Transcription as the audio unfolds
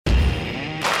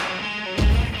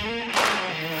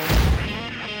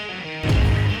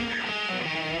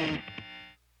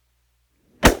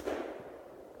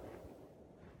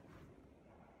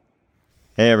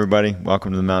Hey everybody,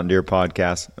 welcome to the Mountain Deer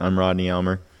Podcast. I'm Rodney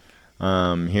Elmer.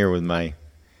 I'm here with my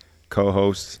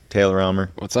co-host, Taylor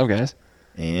Elmer. What's up, guys?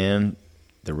 And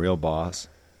the real boss,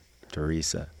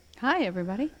 Teresa. Hi,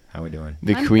 everybody. How we doing?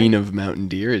 The I'm queen great. of Mountain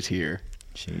Deer is here.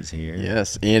 She's here.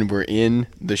 Yes, and we're in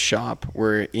the shop.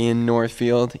 We're in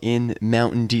Northfield, in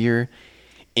Mountain Deer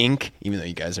Inc., even though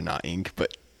you guys are not Inc.,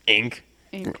 but Inc.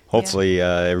 Hopefully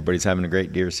everybody's having a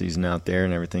great deer season out there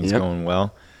and everything's Yep. going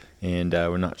well. And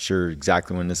we're not sure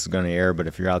exactly when this is going to air, but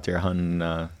if you're out there hunting,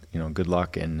 good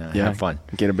luck and have fun.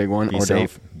 Get a big one. Be or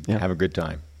safe. Don't. Yeah. Have a good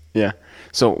time. Yeah.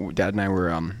 So Dad and I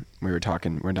were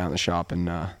talking. We're down at the shop, and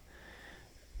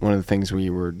one of the things we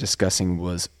were discussing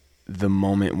was the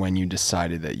moment when you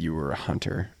decided that you were a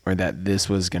hunter, or that this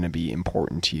was going to be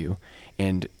important to you.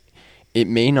 And it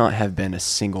may not have been a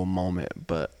single moment,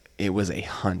 but it was a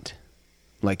hunt.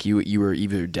 Like you were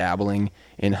either dabbling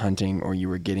in hunting or you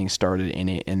were getting started in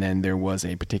it, and then there was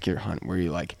a particular hunt where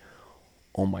you're like,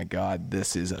 oh my God,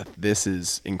 this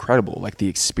is incredible. Like the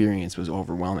experience was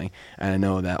overwhelming. And I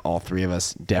know that all three of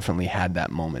us definitely had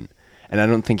that moment. And I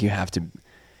don't think you have to,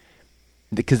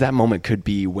 because that moment could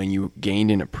be when you gained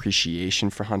an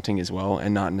appreciation for hunting as well,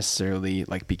 and not necessarily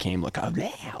like became like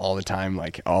all the time,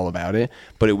 like all about it.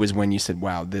 But it was when you said,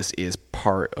 wow, this is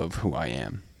part of who I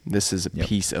am. This is a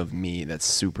piece of me that's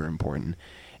super important.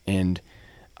 And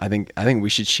I think we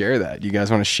should share that. You guys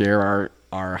want to share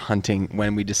our hunting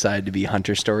when we decided to be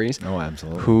hunter stories? Oh,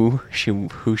 absolutely.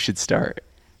 Who should start?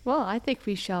 Well, I think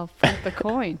we shall flip a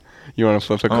coin. You want to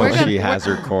flip a Oh, coin? she has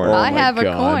her coin. Oh I my have a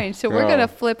God. coin, so we're Oh. going to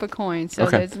flip a coin. So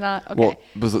there's not, okay.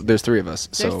 Well, there's three of us.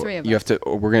 There's So three of you us. have to.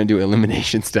 We're gonna do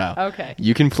elimination style. Okay.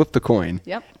 You can flip the coin.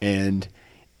 Yep. And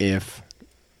if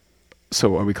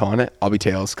so, are we calling it? I'll be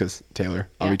tails because Taylor.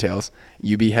 I'll Yeah. be tails.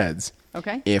 You be heads.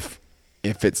 Okay. If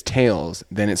it's tails,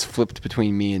 then it's flipped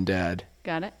between me and Dad.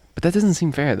 Got it? But that doesn't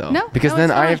seem fair though. No, because no, then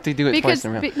it's I fine. have to do it Because- twice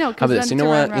in a row. no, How 'cause about this? then You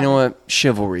know it's a what? round You know robin. what?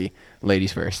 Chivalry,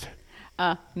 ladies first.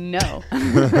 No.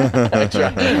 I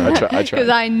try. Because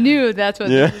I knew that's what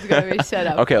this was going to be set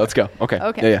up. Okay, let's go. Okay.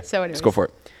 Okay, Yeah. so let's anyways. go for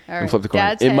it. All And right. flip the coin.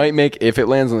 Dad's It might heads. make, if it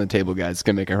lands on the table, guys, it's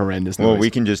gonna make a horrendous noise. Well, we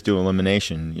can just do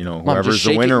elimination. Mom, Whoever's just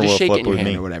the shake winner it, just will shake it flip in your with hand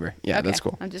me. or whatever. Yeah, Okay. that's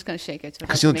cool. I'm just going to shake it. So it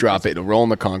Because doesn't you'll make drop noise. it. It'll roll in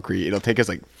the concrete. It'll take us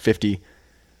like 50.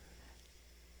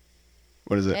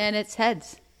 What is it? And it's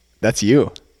heads. That's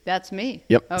you. That's me.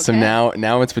 Yep. So Okay.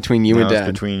 now it's between you Now and it's Dad.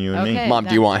 between you and Okay. me. Mom,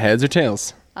 do you want heads or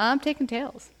tails? I'm taking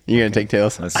tails. You're gonna take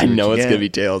tails. Let's see I what know you it's get. gonna be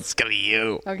tails. It's gonna be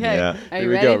you. Okay. Yeah. Are Here you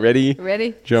we ready? go. Ready?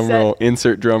 Ready? Drum Set. roll.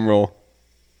 Insert drum roll.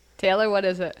 Taylor, what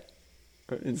is it?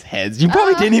 It's heads. You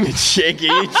probably didn't even shake it.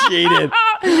 You cheated.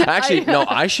 Actually, no.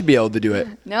 I should be able to do it.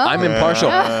 No? I'm impartial.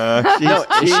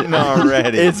 She's cheating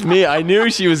already. It's me. I knew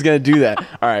she was gonna do that.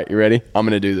 All right, you ready? I'm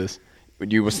gonna do this. What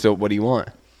do you want?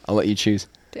 I'll let you choose.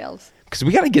 Tails. Because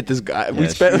we gotta get this guy. We Yeah,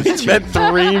 spent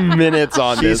 3 minutes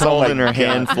on She's this. Oh my holding her God.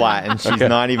 hand flat and she's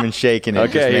not even shaking it.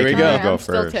 Okay, just here we making go. me go I'm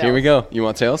still first. tails. Here we go. You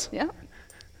want tails? Yeah.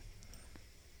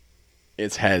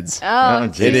 It's heads. Oh,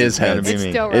 geez, It is it's gotta heads. be It's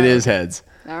me. still It is right. heads.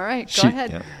 All right. Go She-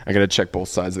 ahead. Yeah. I gotta check both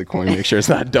sides of the coin, make sure it's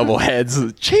not double heads.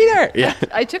 Cheater! Yeah.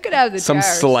 I took it out of the Some jar.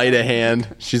 sleight of hand.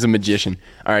 She's a magician.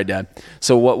 All right, Dad.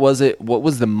 So what was it? What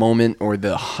was the moment or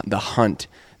the hunt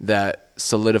that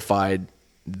solidified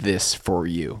this for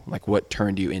you? Like what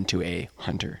turned you into a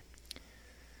hunter?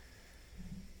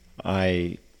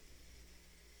 I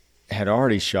had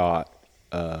already shot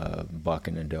a buck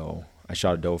and a doe. I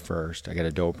shot a doe first. I got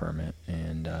a doe permit,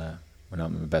 and went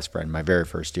out with my best friend. My very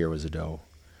first deer was a doe,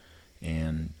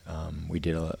 and we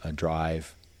did a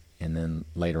drive, and then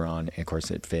later on, of course,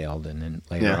 it failed, and then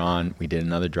later on, we did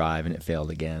another drive, and it failed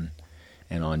again.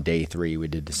 And on day 3, we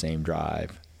did the same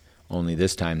drive, only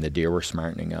this time the deer were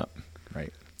smartening up,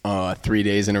 right? 3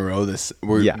 days in a row.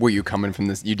 Were you coming from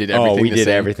this? You did everything. Oh, we the did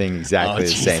same? everything exactly Oh,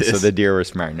 the same. So Jesus. the deer were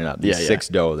smartening up. These Yeah, yeah. 6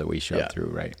 doe that we shot Yeah. through,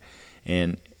 right?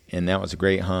 And that was a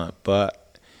great hunt,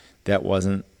 but that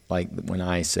wasn't like when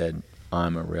I said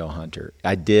I'm a real hunter.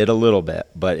 I did a little bit,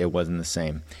 but it wasn't the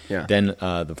same. Yeah. Then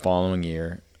the following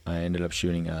year, I ended up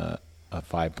shooting a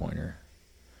 5-pointer,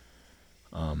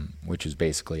 which was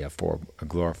basically a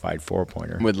glorified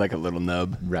 4-pointer. With like a little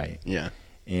nub. Right. Yeah.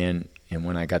 And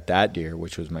when I got that deer,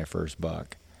 which was my first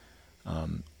buck,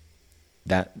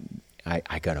 that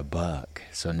I got a buck.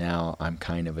 So now I'm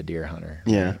kind of a deer hunter.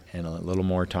 Yeah. Right? And a little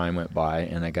more time went by,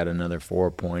 and I got another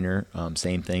 4-pointer.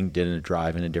 Same thing, did a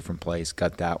drive in a different place,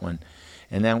 got that one.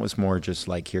 And that was more just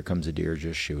like, here comes a deer,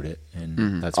 just shoot it.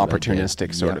 And that's what I did.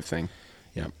 Opportunistic sort Yep. of thing.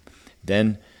 Yep.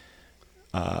 Then,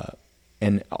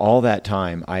 and all that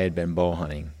time I had been bow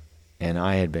hunting, And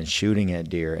I had been shooting at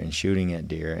deer and shooting at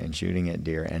deer and shooting at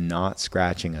deer and not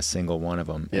scratching a single one of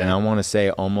them. Yeah. And I want to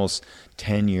say almost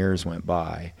 10 years went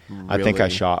by. I think I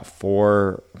Really? shot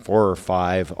four or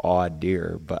five odd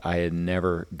deer, but I had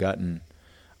never gotten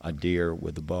a deer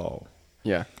with a bow.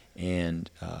 Yeah. And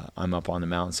I'm up on the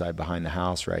mountainside behind the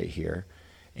house right here.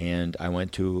 And I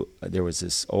went to, there was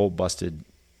this old busted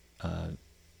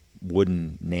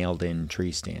wooden nailed in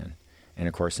tree stand. And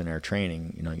of course, in our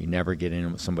training, you know, you never get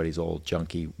in with somebody's old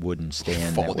junky wooden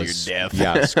stand. Fall that to was, your death.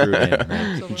 Yeah, screwed in. Right?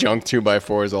 Absolutely. Junk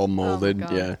 2x4s all molded.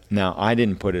 God. Yeah. Now, I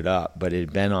didn't put it up, but it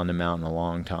had been on the mountain a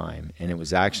long time. And it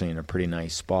was actually in a pretty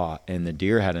nice spot. And the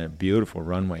deer had a beautiful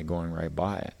runway going right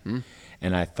by it.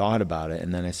 And I thought about it.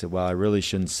 And then I said, well, I really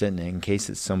shouldn't sit in it in case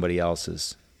it's somebody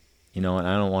else's. You know, and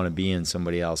I don't want to be in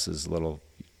somebody else's little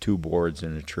two boards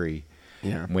in a tree.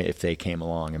 Yeah. If they came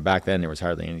along. And back then there was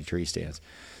hardly any tree stands.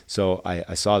 So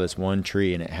I saw this one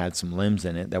tree and it had some limbs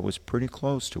in it that was pretty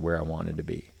close to where I wanted to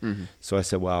be. So I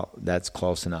said, well, that's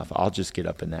close enough. I'll just get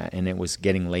up in that. And it was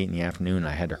getting late in the afternoon.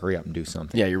 I had to hurry up and do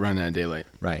something. Yeah, you're running out of daylight.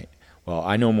 Right. Well,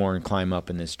 I no more than climb up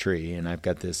in this tree, and I've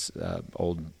got this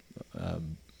old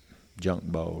junk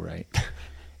bow, right?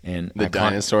 And The I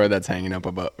climb- dinosaur that's hanging up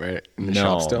above, right? In the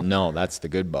shop still? No, that's the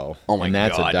good bow. Oh my and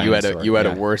that's God. A You had dinosaur. you had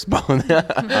Yeah. a worse bow than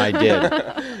that. I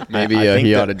did. Maybe I think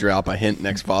he that ought to drop a hint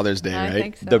next Father's Day, I right?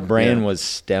 think so. The brand Yeah. was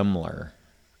Stemler,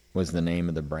 was the name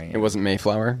of the brand. It wasn't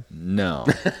Mayflower? No,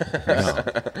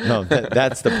 no,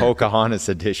 that's the Pocahontas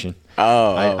edition.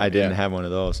 I didn't yeah. have one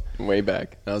of those. Way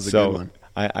back. That was a So good one.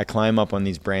 I climb up on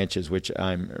these branches, which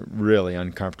I'm really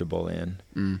uncomfortable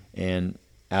in. And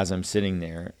as I'm sitting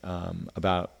there,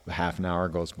 about half an hour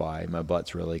goes by. My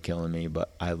butt's really killing me,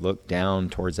 but I look down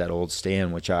towards that old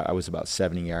stand, which I was about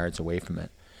 70 yards away from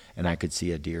it, and I could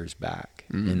see a deer's back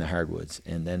in the hardwoods.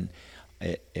 And then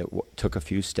it took a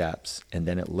few steps, and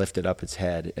then it lifted up its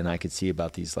head, and I could see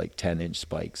about these like 10-inch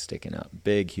spikes sticking up,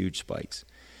 big, huge spikes.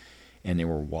 And they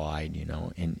were wide, you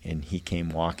know, and he came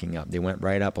walking up. They went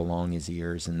right up along his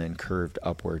ears and then curved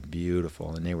upward,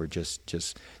 beautiful. And they were just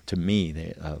to me,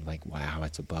 they like, wow,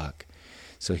 it's a buck.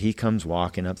 So he comes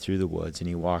walking up through the woods, and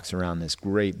he walks around this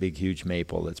great big huge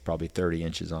maple that's probably 30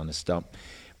 inches on the stump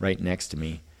right next to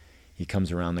me. He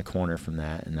comes around the corner from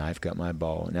that, and I've got my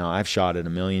bow. Now, I've shot at a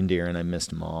million deer, and I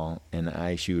missed them all. And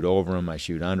I shoot over them, I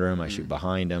shoot under them, I shoot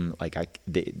behind them. Like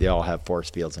they all have force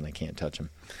fields, and I can't touch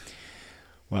them.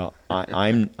 Well,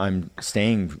 I'm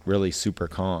staying really super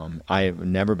calm. I've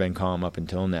never been calm up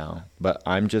until now, but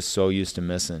I'm just so used to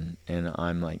missing, and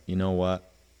I'm like, you know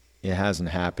what? It hasn't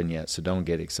happened yet, so don't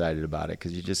get excited about it,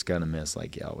 because you're just gonna miss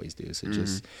like you always do. So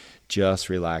just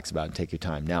relax about it and take your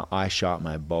time. Now, I shot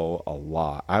my bow a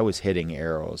lot. I was hitting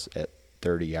arrows at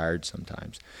 30 yards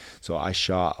sometimes, so I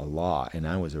shot a lot, and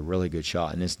I was a really good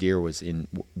shot. And this deer was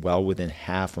well within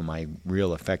half of my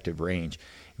real effective range.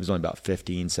 It was only about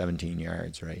 15, 17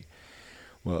 yards, right?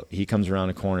 Well, he comes around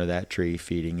the corner of that tree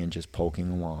feeding and just poking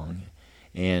along,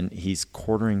 and he's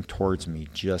quartering towards me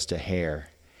just a hair,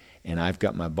 and I've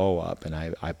got my bow up, and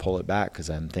I pull it back because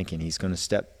I'm thinking he's going to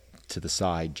step to the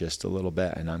side just a little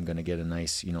bit, and I'm going to get a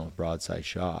nice, you know, broadside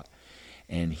shot.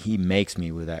 And he makes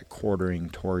me with that quartering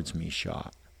towards me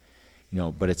shot. You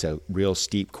know, but it's a real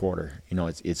steep quarter. You know,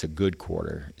 it's a good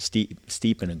quarter,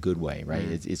 steep in a good way, right?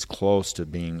 It's close to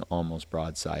being almost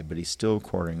broadside, but he's still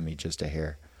quartering me just a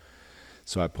hair.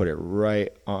 So I put it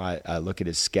right on, I look at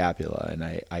his scapula, and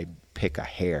I pick a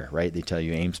hair, right? They tell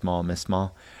you aim small, miss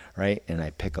small, right? And I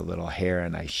pick a little hair,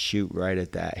 and I shoot right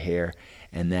at that hair,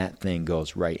 and that thing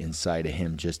goes right inside of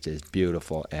him, just as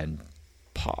beautiful, and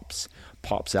pops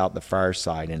out the far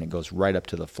side, and it goes right up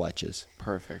to the fletches.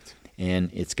 Perfect.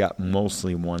 And it's got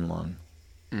mostly one lung,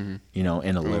 you know,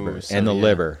 and a liver, so and the yeah.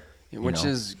 liver. Which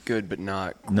is good, but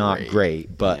not great. Not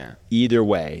great, but Yeah. either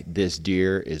way, this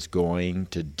deer is going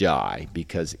to die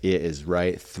because it is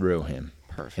right through him.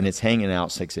 Perfect. And it's hanging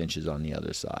out 6 inches on the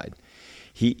other side.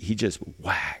 He just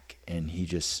whack, and he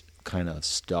just kind of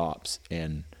stops,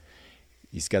 and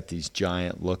he's got this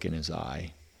giant look in his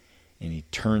eye, and he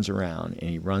turns around, and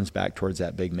he runs back towards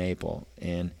that big maple,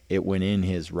 and it went in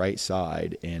his right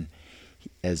side, and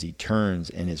as he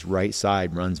turns and his right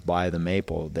side runs by the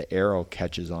maple, the arrow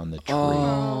catches on the tree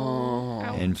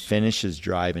and finishes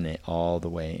driving it all the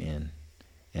way in.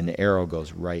 And the arrow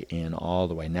goes right in all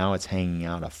the way. Now it's hanging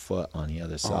out a foot on the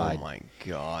other side. Oh, my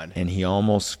God. And he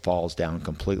almost falls down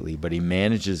completely, but he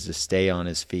manages to stay on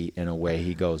his feet, and away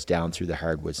he goes down through the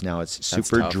hardwoods. Now it's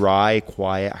super tough. dry,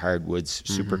 quiet hardwoods,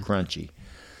 super crunchy.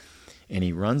 And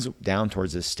he runs down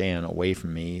towards this stand away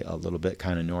from me a little bit,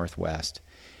 kind of northwest.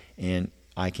 And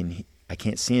I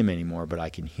can't see him anymore, but I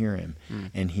can hear him.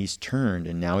 And he's turned,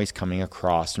 and now he's coming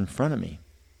across in front of me.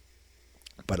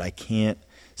 but I can't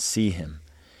see him.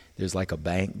 There's like a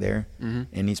bank there,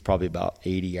 and he's probably about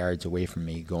 80 yards away from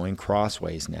me, going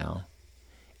crossways now.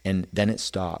 And then it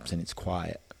stops, and it's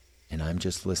quiet, and I'm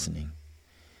just listening.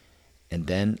 And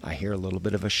then I hear a little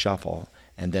bit of a shuffle,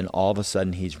 and then all of a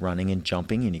sudden he's running and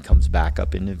jumping, and he comes back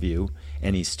up into view,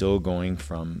 and he's still going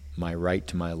from my right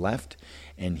to my left,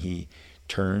 and he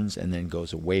turns and then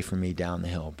goes away from me down the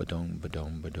hill, ba-dum,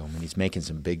 ba-dum, ba-dum, and he's making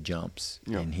some big jumps,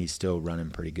 and he's still running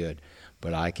pretty good.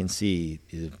 But I can see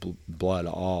his blood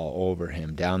all over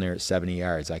him. Down there at 70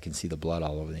 yards, I can see the blood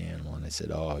all over the animal, and I said,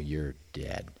 oh, you're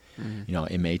dead. You know,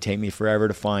 it may take me forever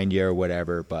to find you or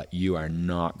whatever, but you are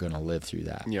not going to live through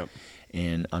that. Yep.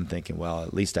 And I'm thinking, well,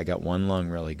 at least I got one lung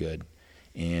really good,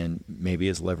 and maybe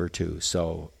his liver too.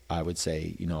 So I would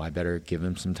say, you know, I better give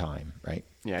him some time, right?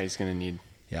 Yeah, he's going to need...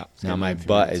 Yeah. It's Now gonna my be a few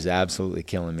butt minutes. is absolutely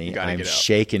killing me. You gotta I'm get up.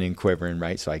 shaking and quivering,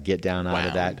 right? So I get down out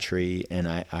of that Wound. tree, and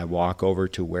I walk over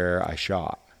to where I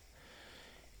shot.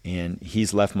 And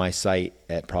he's left my sight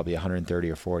at probably 130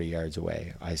 or 40 yards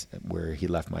away, where he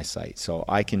left my sight. So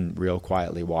I can real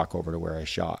quietly walk over to where I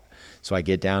shot. So I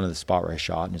get down to the spot where I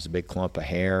shot, and there's a big clump of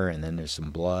hair, and then there's some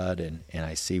blood, and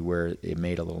I see where it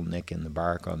made a little nick in the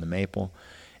bark on the maple.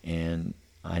 And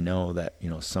I know that, you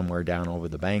know, somewhere down over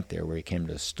the bank there where he came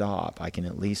to a stop, I can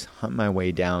at least hunt my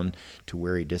way down to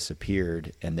where he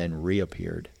disappeared and then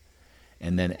reappeared.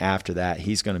 And then after that,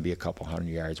 he's going to be a couple hundred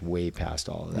yards way past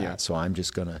all of that. Yeah. So I'm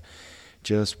just going to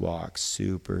just walk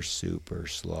super, super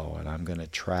slow, and I'm going to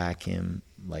track him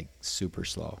like super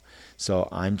slow. So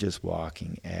I'm just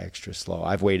walking extra slow.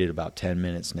 I've waited about 10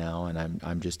 minutes now, and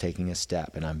I'm just taking a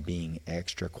step, and I'm being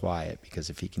extra quiet, because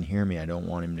if he can hear me, I don't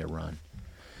want him to run.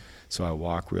 So I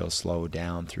walk real slow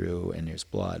down through, and there's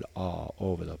blood all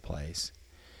over the place.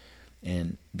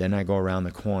 And then I go around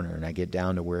the corner, and I get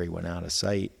down to where he went out of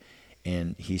sight,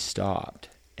 and he stopped,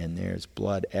 and there's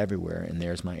blood everywhere, and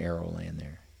there's my arrow laying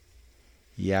there.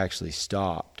 He actually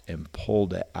stopped and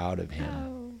pulled it out of him,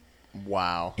 Oh.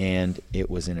 Wow. and it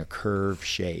was in a curved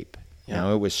shape. Yeah.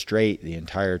 Now, it was straight the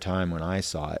entire time when I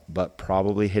saw it, but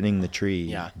probably hitting the tree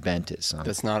Yeah. bent it some.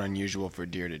 That's not unusual for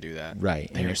deer to do that. Right.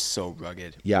 And And they're it- so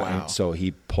rugged. Yeah, Wow. and so he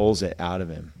pulls it out of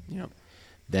him, Yep.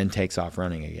 then takes off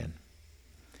running again.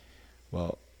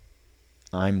 Well,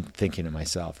 I'm thinking to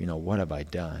myself, you know, what have I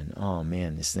done? Oh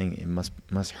man, this thing, it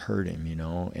must hurt him, you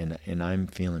know, and I'm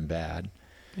feeling bad.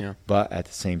 Yeah. But at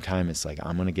the same time, it's like,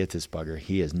 I'm going to get this bugger.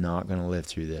 He is not going to live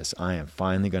through this. I am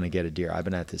finally going to get a deer. I've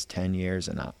been at this 10 years,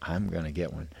 and I'm going to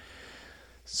get one.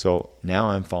 So now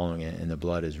I'm following it, and the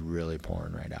blood is really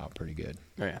pouring right out pretty good.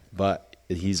 Oh, yeah. But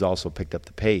he's also picked up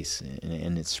the pace,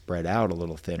 and it's spread out a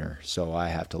little thinner, so I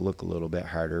have to look a little bit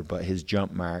harder. But his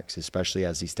jump marks, especially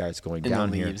as he starts going And the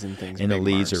down here, leaves and things, and the big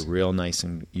leaves marks. are real nice,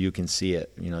 and you can see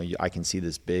it. You know, I can see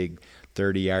this big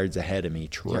 30 yards ahead of me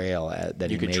trail that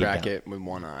You he could made track down. it with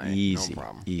one eye. Easy, No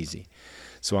problem. easy.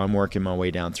 So I'm working my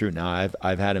way down through. Now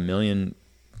I've had a million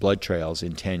blood trails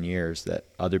in 10 years that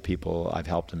other people, I've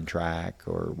helped them track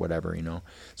or whatever, you know.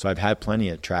 So I've had plenty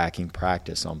of tracking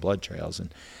practice on blood trails.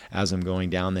 And as I'm going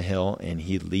down the hill, and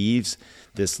he leaves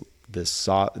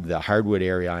the hardwood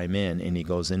area I'm in, and he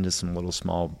goes into some little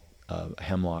small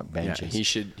hemlock Yeah, benches. he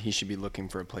should be looking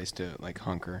for a place to like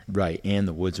hunker. Right, and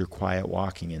the woods are quiet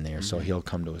walking in there, so he'll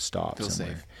come to a stop Feel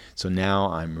somewhere. safe. So now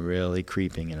I'm really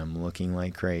creeping, and I'm looking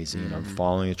like crazy, and I'm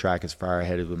following the track as far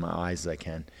ahead with my eyes as I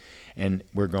can. And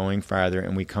we're going farther,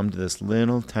 and we come to this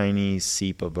little tiny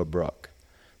seep of a brook.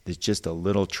 There's just a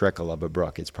little trickle of a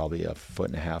brook. It's probably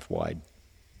 1.5 feet wide.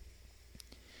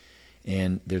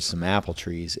 And there's some apple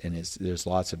trees, and there's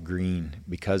lots of green.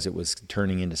 Because it was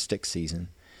turning into stick season,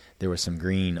 there was some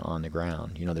green on the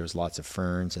ground. You know, there was lots of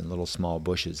ferns and little small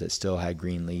bushes that still had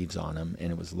green leaves on them,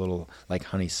 and it was little like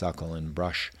honeysuckle and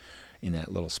brush in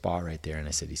that little spot right there. And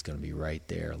I said, he's going to be right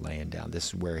there laying down. This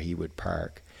is where he would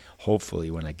park. Hopefully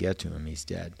when I get to him, he's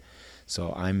dead.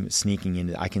 So I'm sneaking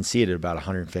into, I can see it at about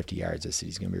 150 yards. I said,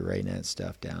 he's going to be writing that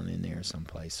stuff down in there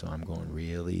someplace. So I'm going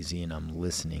real easy, and I'm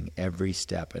listening every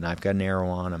step. And I've got an arrow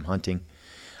on. I'm hunting.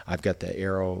 I've got the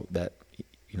arrow that,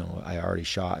 you know, I already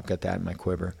shot. I've got that in my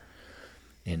quiver.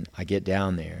 And I get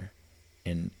down there,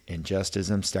 and just as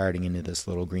I'm starting into this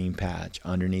little green patch,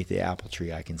 underneath the apple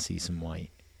tree, I can see some white.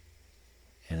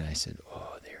 And I said,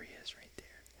 oh, there he is right there.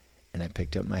 And I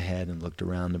picked up my head and looked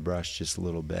around the brush just a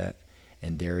little bit,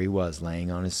 and there he was laying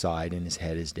on his side, and his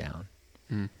head is down.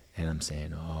 And I'm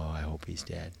saying, oh, I hope he's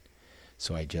dead.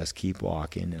 So I just keep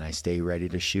walking, and I stay ready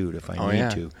to shoot if I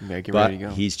need to. You better get but ready to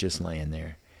go. he's just laying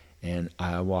there. And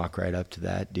I walk right up to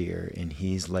that deer, and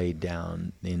he's laid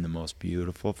down in the most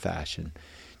beautiful fashion,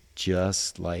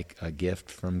 just like a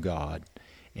gift from God.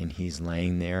 and he's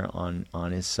laying there on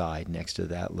his side next to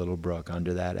that little brook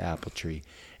under that apple tree,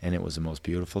 and it was the most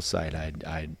beautiful sight I'd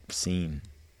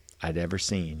ever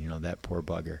seen. You know, that poor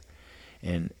bugger.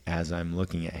 And as I'm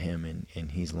looking at him,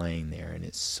 and he's laying there, and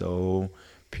it's so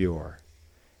pure.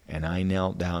 And I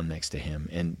knelt down next to him,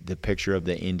 and the picture of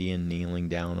the Indian kneeling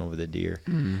down over the deer,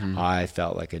 I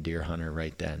felt like a deer hunter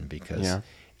right then, because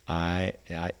I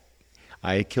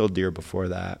killed deer before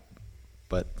that,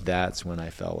 but that's when I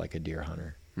felt like a deer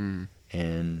hunter.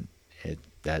 And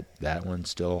that one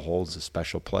still holds a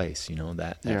special place. You know,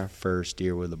 that first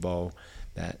deer with a bow,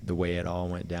 that the way it all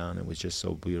went down, it was just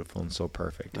so beautiful and so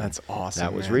perfect. That's awesome.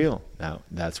 That was real.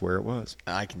 That's where it was.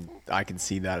 I can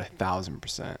see that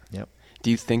 1,000%. Yep. Do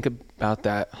you think about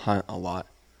that hunt a lot?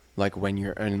 Like when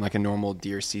you're in like a normal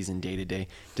deer season day to day?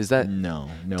 Does that No,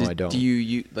 I don't. Do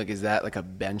you like, is that like a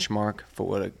benchmark for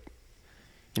what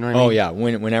you know what I mean? Oh yeah,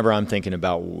 whenever I'm thinking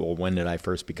about, well, when did I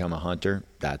first become a hunter?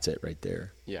 That's it right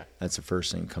there. Yeah. That's the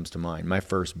first thing that comes to mind. My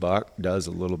first buck does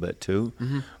a little bit too.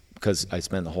 Because I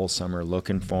spent the whole summer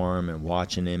looking for him and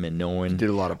watching him and knowing. You did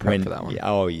a lot of prep for that one.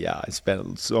 Oh, yeah. I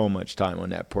spent so much time on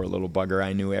that poor little bugger.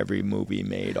 I knew every movie he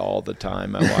made all the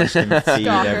time. I watched him feed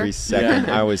every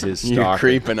second. I was his stalker. You're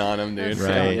creeping on him, dude.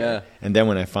 Right. Yeah. And then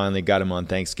when I finally got him on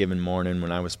Thanksgiving morning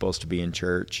when I was supposed to be in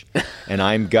church, and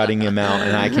I'm gutting him out,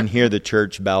 and I can hear the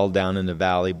church bell down in the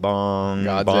valley, bong,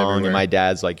 God's bong. everywhere. And my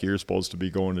dad's like, "You're supposed to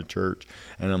be going to church."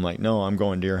 And I'm like, "No, I'm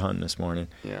going deer hunting this morning."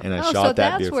 Yeah. And I Oh, shot so that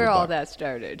that's beautiful where all buck. that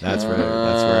started. That's right.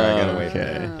 That's where I got away from Okay.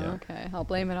 it. Oh, Yeah. okay. I'll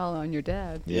blame it all on your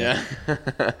dad. Yeah.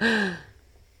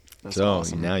 That's So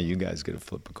awesome. now you guys get to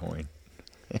flip a coin.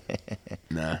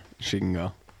 Nah, she can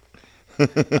go.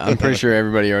 I'm pretty sure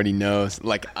everybody already knows.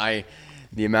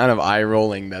 The amount of eye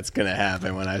rolling that's gonna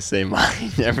happen when I say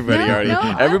mine.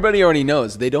 Everybody already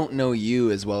knows. They don't know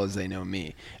you as well as they know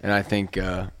me. And I think,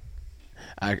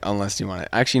 unless you want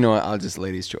to, actually, you know what? I'll just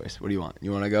ladies' choice. What do you want?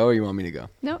 You want to go or you want me to go?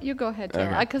 No, you go ahead, Taylor.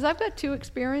 Okay. Because I've got two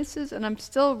experiences, and I'm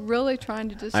still really trying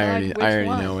to decide I which already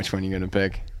one. know which one you're gonna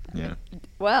pick. Yeah.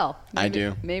 Well, I maybe,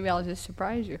 do. Maybe I'll just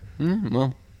surprise you.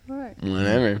 Well, All right.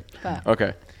 whatever. But-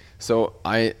 Okay. So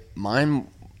mine,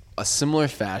 a similar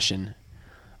fashion.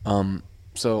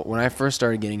 So when I first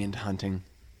started getting into hunting,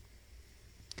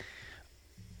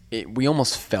 we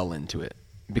almost fell into it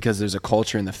because there's a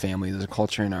culture in the family, there's a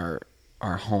culture in our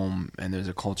home, and there's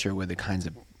a culture with the kinds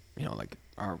of, you know, like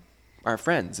our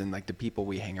friends and like the people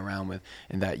we hang around with,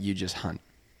 and that you just hunt.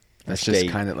 That's just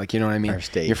kind of like, you know what I mean? Our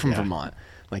state, You're from yeah. Vermont,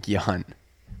 like you hunt,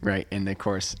 right? And of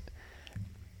course,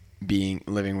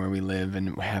 living where we live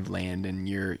and have land, and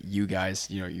you guys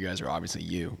are obviously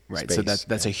you, right? So Space,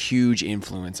 that's a huge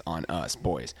influence on us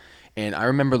boys. And I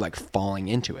remember like falling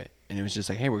into it, and it was just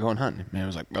like, hey, we're going hunting, and I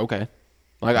was like, okay.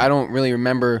 Like I don't really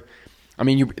remember. I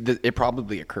mean, it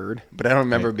probably occurred, but I don't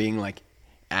remember being like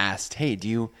asked, hey, do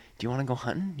you want to go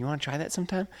hunting? You want to try that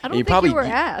sometime? I don't And think you were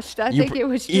asked. I think it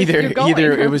was just either you're going.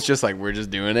 it was just like we're just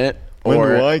doing it, When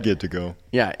or do I get to go?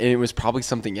 yeah, and it was probably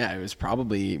something. Yeah, it was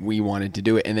probably we wanted to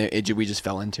do it, and then we just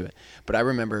fell into it. But I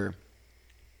remember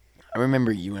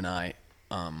you and I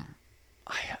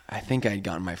think I had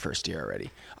gotten my first deer already.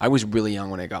 I was really young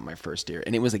when I got my first deer,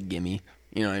 and it was a gimme.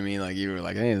 You know what I mean? Like you were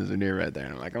like, "Hey, there's a deer right there,"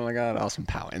 and I'm like, "Oh my god, awesome,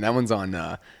 pow!" And that one's on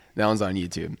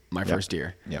YouTube. My first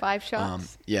deer. Yep. 5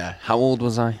 shots. Yeah. How old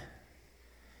was I?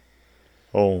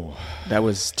 Oh, That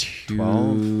was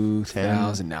 12,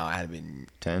 2000. Now I had been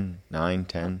 10, 9,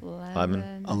 10,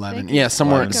 11. 11. think Yeah, it's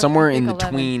somewhere like somewhere I in think the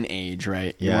 11. tween age,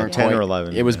 right? You Yeah, weren't 10 or quite-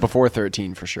 11, It was yeah. before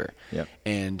 13 for sure. Yep.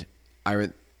 And I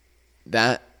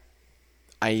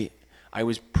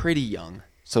was pretty young.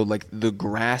 So like the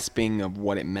grasping of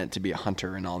what it meant to be a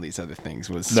hunter and all these other things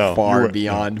was No, you far weren't-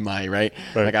 beyond my right.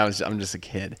 Right. Like I'm just a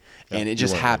kid, and it you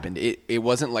just weren't. happened. It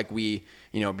wasn't like we,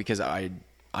 because I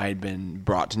had been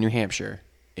brought to New Hampshire.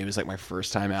 It was like my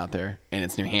first time out there, and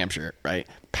it's New Hampshire, right?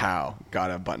 Pow,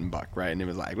 got a button buck, right? And it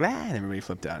was like, "Wah," and everybody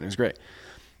flipped out. And it was great.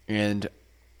 And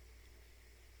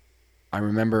I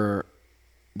remember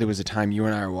there was a time you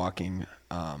and I were walking,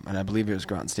 and I believe it was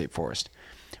Groton State Forest.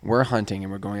 We're hunting,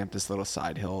 and we're going up this little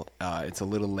side hill. It's a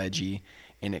little ledgy,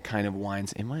 and it kind of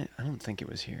winds. I don't think it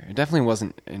was here. It definitely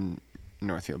wasn't in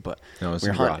Northfield, but No, it's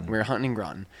we in were Groton. we were hunting in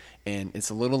Groton, and it's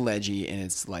a little ledgy, and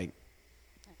it's like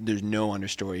there's no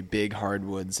understory, big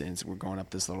hardwoods, and we're going up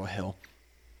this little hill.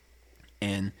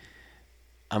 And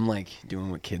I'm like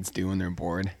doing what kids do when they're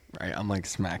bored, right? I'm like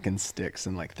smacking sticks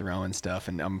and like throwing stuff,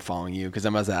 and I'm following you because I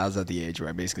was at the age where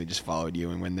I basically just followed you,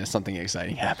 and when there's something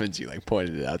exciting happens, you like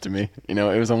pointed it out to me. It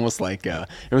was almost like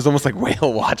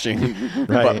whale watching,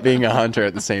 but being a hunter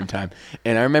at the same time.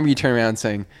 And I remember you turn around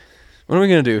saying, "What are we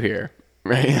gonna do here?"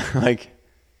 Right? Like,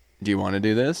 do you want to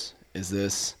do this? Is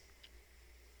this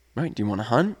right? Do you want to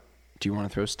hunt? Do you want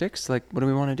to throw sticks? Like, what do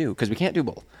we want to do? Because we can't do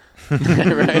both.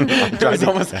 Right?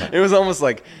 It was almost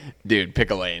like, dude,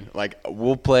 pick a lane. Like,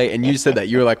 we'll play. And you said that.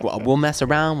 You were like, well, we'll mess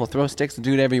around. We'll throw sticks and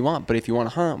do whatever you want. But if you want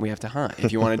to hunt, we have to hunt.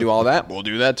 If you want to do all that, we'll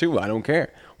do that too. I don't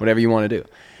care. Whatever you want to do.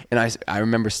 And I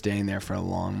remember staying there for a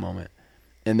long moment.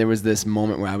 And there was this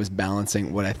moment where I was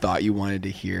balancing what I thought you wanted to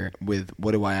hear with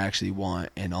what do I actually want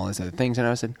and all these other things. And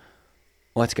I said,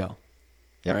 let's go.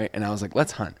 Yep. Right? And I was like,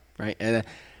 let's hunt. Right? And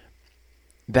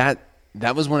that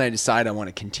was when I decided I want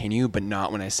to continue, but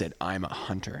not when I said I'm a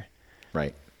hunter.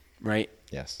 Right. Right?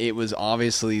 Yes. It was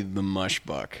obviously the mush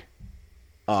buck.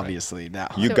 Obviously,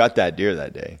 that hunt. You got that deer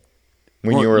that day.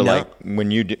 When you were like,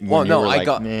 when you were like,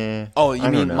 nah. Oh, you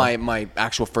mean my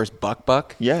actual first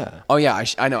buck? Yeah. Oh yeah,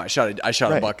 I know. I shot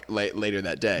a buck later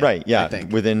that day. Right. Yeah. I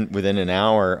think. Within an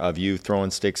hour of you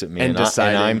throwing sticks at me, And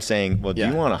deciding, I'm saying, well, do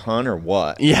you want to hunt or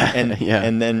what? Yeah.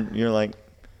 And then you're like,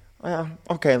 well,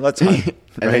 okay, let's hunt.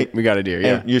 Right? We got a deer.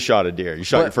 Yeah. And you shot a deer. You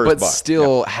shot your first buck. But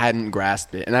still hadn't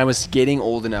grasped it, and I was getting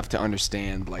old enough to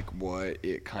understand like what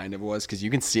it kind of was, because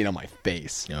you can see it on my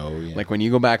face. Oh yeah. Like when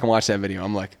you go back and watch that video,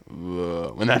 I'm like,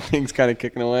 whoa. When that thing's kind of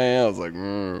kicking away, I was like,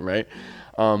 right.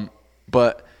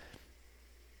 But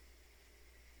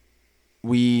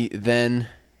we then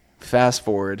fast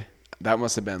forward. That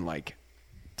must have been like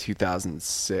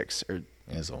 2006 or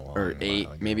 8,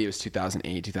 maybe it was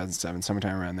 2008, 2007,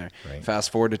 sometime around there. Right.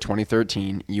 Fast forward to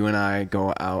 2013, you and I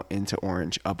go out into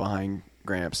Orange, up behind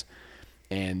Gramps,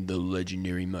 and the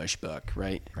legendary mush buck,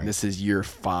 right? This is year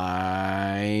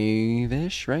 5-ish,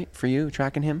 right, for you,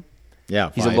 tracking him?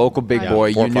 Yeah. He's a local big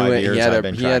boy. 4 or You 5 knew it. years He had I've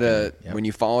been tracking him. Yep. When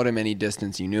you followed him any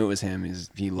distance, you knew it was him.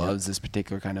 He loves this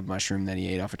particular kind of mushroom that he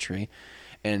ate off a tree.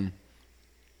 And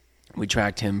we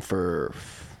tracked him for,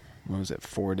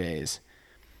 4 days.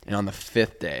 And on the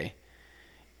 5th day,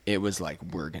 it was like,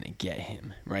 we're going to get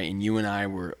him, right? And you and I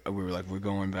were like, we're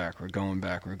going back.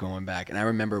 And I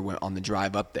remember when on the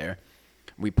drive up there,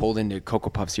 we pulled into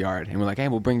Cocoa Puff's yard, and we're like, hey,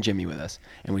 we'll bring Jimmy with us.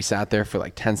 And we sat there for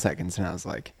like 10 seconds, and I was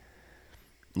like,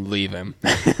 leave him.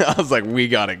 I was like, we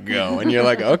got to go. And you're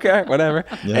like, okay, whatever.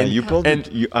 Yeah, and you pulled.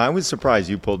 I was surprised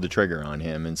you pulled the trigger on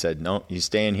him and said, "No, he's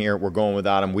staying here. We're going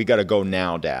without him. We got to go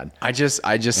now, Dad." I just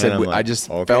said like, I just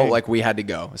okay. felt like we had to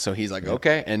go. So he's like,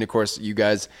 okay. And of course, you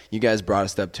guys brought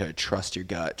us up to trust your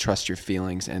gut, trust your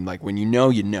feelings, and like when you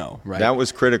know, right? That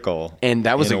was critical. And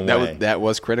that was way. that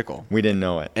was critical. We didn't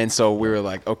know it. And so we were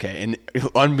like, okay. And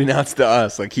unbeknownst to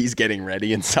us, like he's getting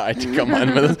ready inside to come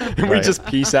on with us, and we just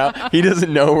peace out. He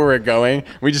doesn't know where we're going.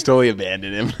 We just totally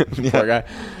abandoned him. Poor guy.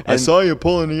 I saw you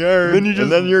pulling the yard,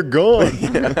 and then you're gone.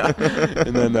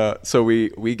 And then so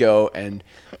we go and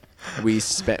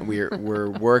we're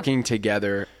working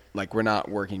together. Like we're not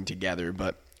working together,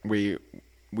 but we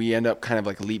end up kind of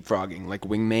like leapfrogging, like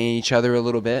wingman each other a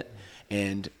little bit.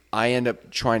 And I end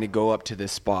up trying to go up to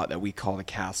this spot that we call the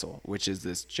castle, which is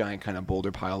this giant kind of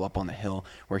boulder pile up on the hill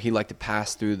where he liked to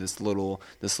pass through this little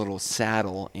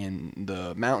saddle in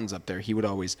the mountains up there. He would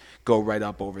always go right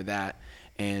up over that.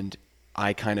 And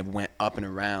I kind of went up and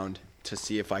around to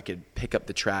see if I could pick up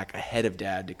the track ahead of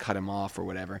Dad to cut him off or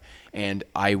whatever. And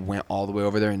I went all the way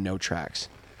over there and no tracks.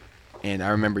 And I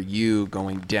remember you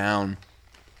going down,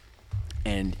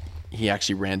 and he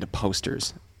actually ran to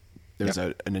posters. There was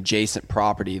an adjacent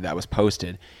property that was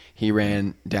posted. He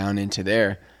ran down into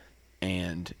there,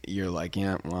 and you're like,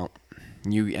 yeah, well,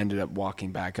 you ended up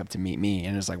walking back up to meet me.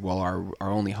 And it's like, well, our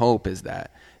only hope is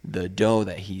that the doe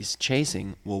that he's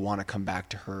chasing will want to come back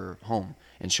to her home,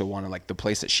 and she'll want to, like, the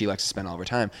place that she likes to spend all of her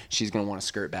time, she's going to want to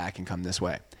skirt back and come this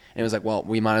way. And it was like, well,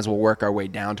 we might as well work our way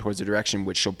down towards the direction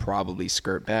which she'll probably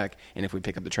skirt back. And if we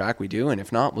pick up the track, we do. And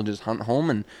if not, we'll just hunt home,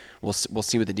 and we'll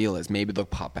see what the deal is. Maybe they'll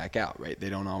pop back out, right? They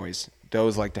don't always.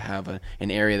 Does like to have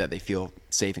an area that they feel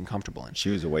safe and comfortable in. She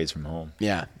was a ways from home.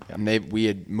 Yeah. And we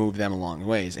had moved them a long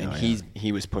ways, and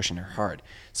he was pushing her hard.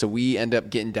 So we end up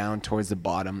getting down towards the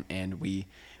bottom, and we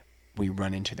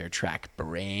run into their track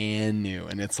brand new.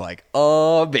 And it's like,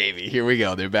 oh, baby, here we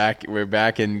go. They're back. We're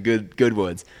back in good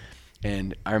woods.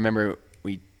 And I remember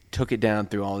we took it down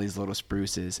through all these little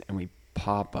spruces, and we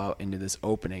pop out into this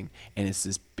opening, and it's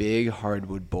this big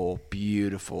hardwood bowl,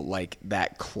 beautiful, like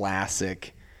that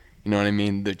classic, you know what I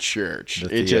mean, the church. The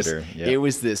theater, It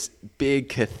was this big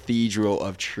cathedral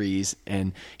of trees,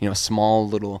 and small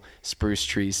little spruce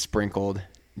trees sprinkled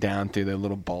down through the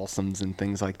little balsams and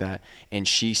things like that. And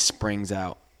she springs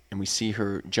out, and we see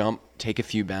her jump, take a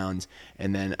few bounds,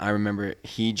 and then I remember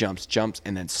he jumps,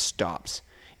 and then stops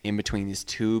in between these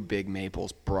two big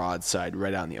maples, broadside,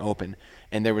 right out in the open.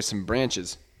 And there were some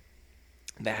branches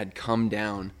that had come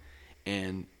down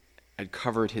and had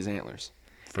covered his antlers.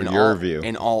 For your view.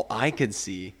 And all I could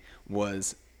see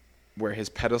was where his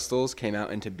pedestals came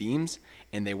out into beams,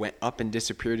 and they went up and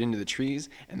disappeared into the trees,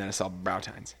 and then I saw brow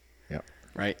tines. Yep.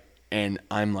 Right? And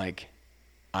I'm like,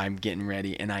 I'm getting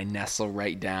ready, and I nestle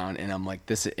right down, and I'm like,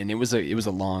 this, and it was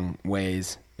a long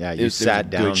ways. Yeah, It you was a sat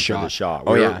good down for the shot.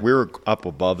 Oh, We were up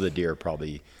above the deer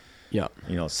probably, Yeah.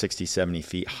 60, 70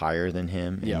 feet higher than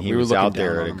him. And Yeah, he we were was looking out down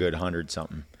there on at a him. good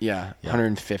 100-something. Yeah,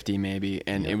 150 maybe.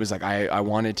 And it was like, I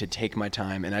wanted to take my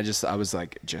time, and I was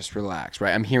like, just relax,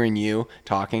 right? I'm hearing you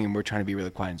talking, and we're trying to be really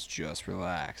quiet. It's just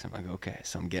relax. I'm like, okay.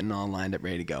 So I'm getting all lined up,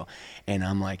 ready to go. And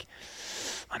I'm like,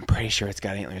 I'm pretty sure it's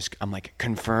got antlers. I'm like,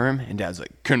 confirm? And Dad's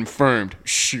like, confirmed,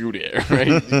 shoot it,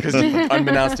 right? Because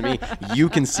unbeknownst to me, you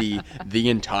can see the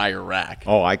entire rack.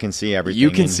 Oh, I can see everything. You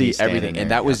can and see he's standing everything. there.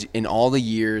 And that was in all the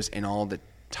years and all the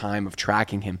time of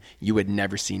tracking him, you had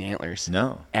never seen antlers.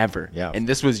 No. Ever. Yeah. And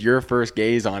this was your first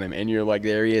gaze on him, and you're like,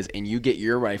 there he is. And you get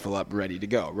your rifle up ready to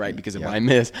go, right? Because if Yeah. I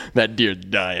miss, that deer's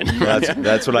dying.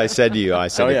 That's what I said to you. I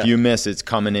said, Oh, yeah. if you miss, it's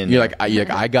coming in. You're like,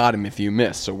 I got him if you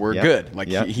miss, so we're Yep. good. Like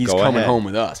Yep. he's Go coming ahead. home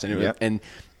with us, and Yep. and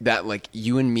that like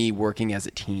you and me working as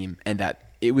a team, and that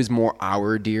it was more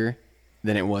our deer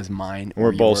than it was mine. We're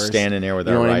or both yours. standing there with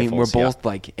you know our what I mean? rifles, We're yeah. both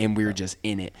like, and we were just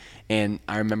in it. And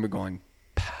I remember going,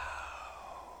 pow,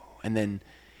 and then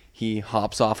he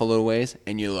hops off a little ways,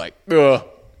 and you're like, ugh.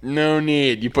 No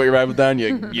need. You put your rifle down.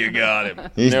 You got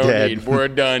him. He's no dead. need. We're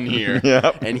done here.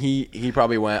 Yep. And he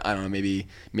probably went, I don't know,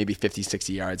 maybe 50,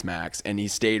 60 yards max. And he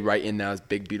stayed right in those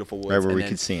big, beautiful woods. Right where And we then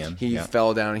could see him. He Yeah.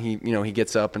 fell down. And he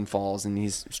gets up and falls, and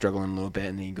he's struggling a little bit.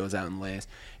 And then he goes out and lays.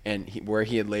 And where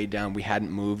he had laid down, we hadn't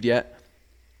moved yet,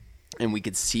 and we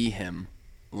could see him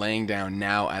laying down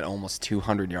now at almost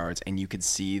 200 yards, and you could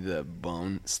see the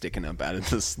bone sticking up out of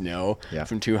the snow Yeah.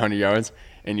 from 200 yards,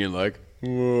 and you're like,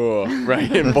 whoa,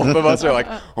 right? And both of us are like,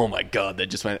 oh my God, that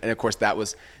just went. And of course,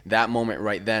 that moment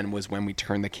right then was when we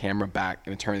turned the camera back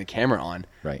and turned the camera on.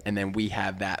 Right. And then we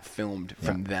had that filmed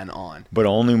from then on. But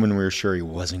only when we were sure he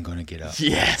wasn't going to get up.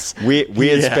 Yes. We had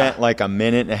Yeah. spent like a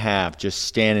minute and a half just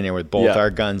standing there with both Yeah. our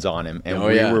guns on him, and Oh,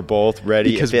 we yeah. were both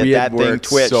ready. Because if we had that thing worked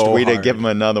twitched, so we'd have hard. given him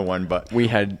another one. But We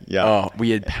had Yeah. we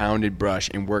had pounded brush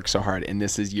and worked so hard, and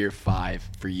this is year 5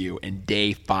 for you and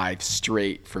day 5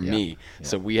 straight for me.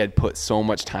 So we had put so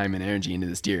much time and energy into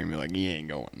this deer, and we're like, he ain't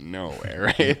going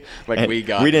nowhere, right? Like and we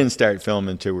didn't start filming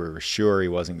until we were sure he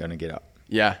wasn't going to get up.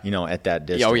 Yeah. At that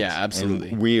distance. Oh, yeah, absolutely.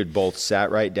 And we had both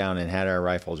sat right down and had our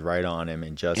rifles right on him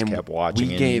and just kept watching.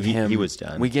 We and gave he, him he was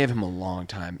done. We gave him a long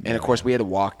time, and of course we had to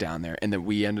walk down there, and then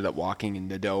we ended up walking, and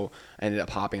the doe ended up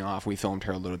hopping off. We filmed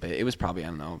her a little bit. It was probably, I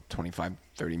don't know, 25,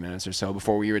 30 minutes or so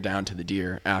before we were down to the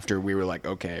deer. After we were like,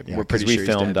 okay, Yeah, we're 'cause pretty we sure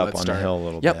filmed he's dead. up Let's on the start. hill a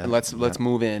little Yep, bit. and let's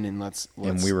move in and let's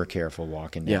and we were careful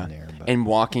walking down there. But. And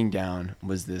walking down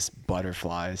was this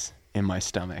butterflies in my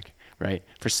stomach, right?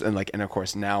 And of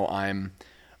course now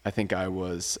I think I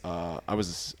was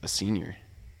a senior.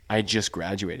 I had just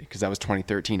graduated because that was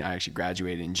 2013. I actually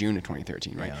graduated in June of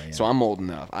 2013, right? Yeah. So I'm old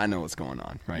enough. I know what's going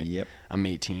on, right? Yep. I'm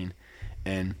 18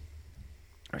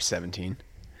 or 17,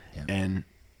 Yeah. and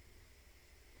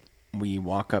we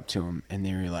walk up to him, and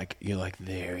you're like,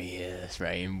 there he is,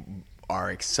 right? And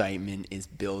our excitement is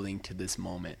building to this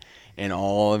moment, and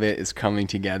all of it is coming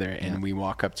together. And we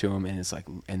walk up to him, and it's like,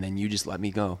 and then you just let me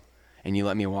go, and you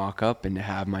let me walk up and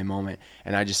have my moment.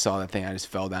 And I just saw that thing. I just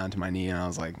fell down to my knee, and I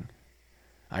was like,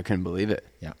 I couldn't believe it.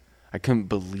 Yeah. I couldn't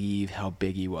believe how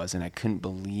big he was, and I couldn't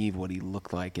believe what he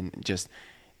looked like, and just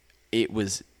it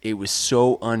was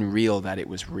so unreal that it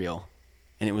was real.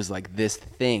 And it was like this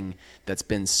thing that's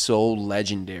been so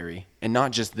legendary, and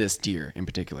not just this deer in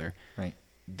particular. Right.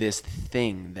 This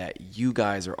thing that you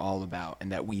guys are all about,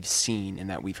 and that we've seen, and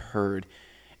that we've heard,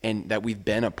 and that we've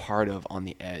been a part of on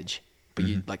the edge. But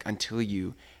you like, until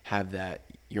you have that,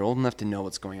 you're old enough to know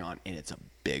what's going on, and it's a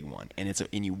big one, and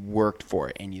and you worked for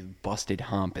it, and you busted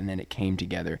hump, and then it came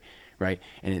together, right?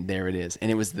 And there it is.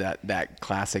 And it was that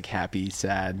classic happy,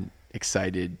 sad,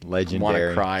 excited, Legendary. want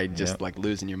to cry, just Yep. like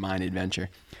losing your mind adventure.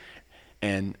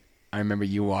 And I remember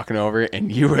you walking over,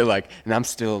 and you were like, and I'm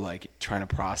still like trying to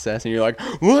process, and you're like,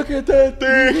 look at that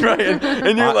thing, right?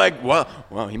 And you're like, well,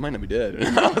 he might not be dead.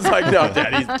 And I was like, no,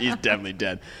 Dad, he's definitely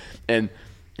dead. And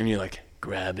you're like,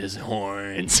 grab his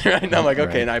horns, right? And I'm like, okay.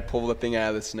 Right. And I pulled the thing out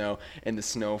of the snow, and the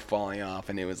snow falling off,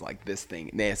 and it was like, this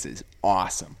is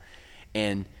awesome.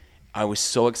 And I was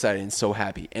so excited and so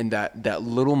happy. And that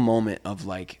little moment of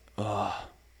like,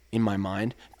 in my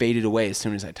mind faded away as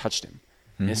soon as I touched him.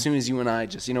 And as soon as you and I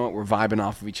just, we're vibing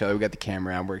off of each other. We got the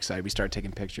camera out. We're excited. We start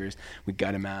taking pictures. We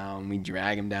got him out, and we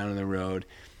drag him down on the road.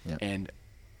 Yep. And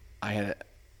I had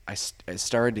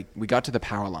we got to the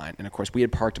power line, and of course we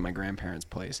had parked at my grandparents'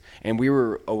 place, and we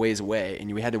were a ways away,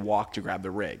 and we had to walk to grab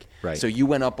the rig. Right. So you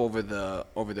went up over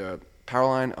the power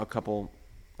line a couple.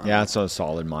 Yeah, it's a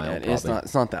solid mile. Yeah,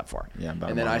 it's not that far. Yeah,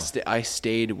 about and a then mile. I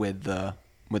stayed with the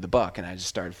buck, and I just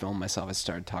started filming myself. I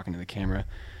started talking to the camera,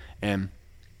 and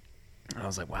I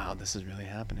was like, wow, this is really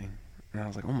happening. And I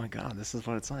was like, oh my God, this is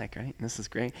what it's like, right? This is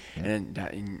great. Yeah.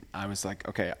 And I was like,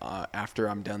 okay, after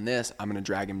I'm done this, I'm gonna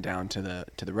drag him down to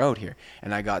the road here.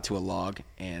 And I got to a log,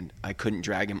 and I couldn't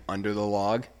drag him under the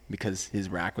log because his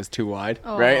rack was too wide,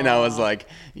 right? And I was like,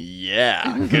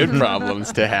 yeah, good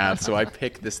problems to have. So I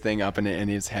picked this thing up, and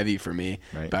it's heavy for me.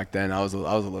 Right. Back then, I was a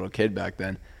little kid back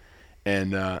then,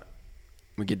 and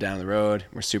we get down the road.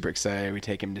 We're super excited. We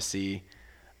take him to see.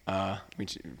 We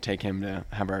take him to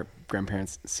have our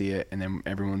grandparents see it, and then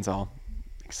everyone's all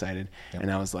excited. Yep.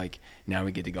 And I was like, now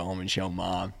we get to go home and show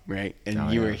Mom, right? And Oh,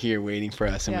 you yeah. were here waiting for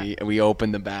us, and Yeah. we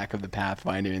opened the back of the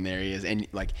Pathfinder, and there he is, and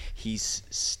like he's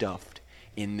stuffed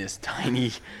in this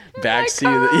tiny back seat.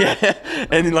 Yeah,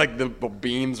 and like the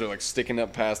beams are like sticking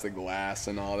up past the glass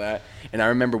and all that. And I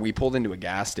remember we pulled into a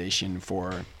gas station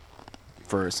for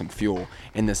some fuel,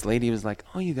 and this lady was like,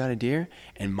 "Oh, you got a deer?"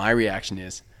 And my reaction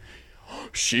is,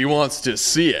 she wants to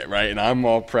see it, right? And I'm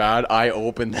all proud. I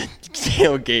opened the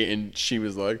tailgate, and she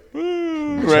was like,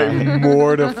 right,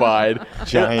 mortified.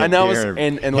 Giant and I was, deer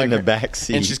and like in the back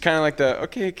seat. And she's kind of like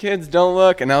okay, kids, don't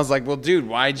look. And I was like, well, dude,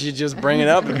 why'd you just bring it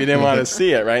up if you didn't want to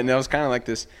see it, right? And that was kind of like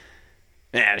this.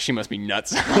 She must be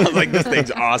nuts. I was like, this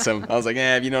thing's awesome. I was like,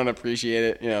 if you don't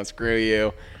appreciate it, screw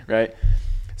you, right?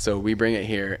 So we bring it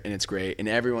here, and it's great. And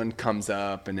everyone comes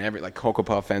up, and like Coco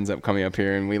Puff ends up coming up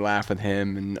here, and we laugh with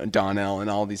him and Donnell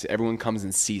and all these. Everyone comes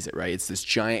and sees it, right? It's this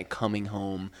giant coming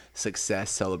home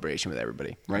success celebration with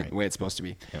everybody, right? The way it's supposed to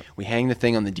be. Yep. We hang the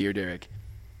thing on the deer derrick,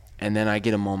 and then I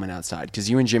get a moment outside because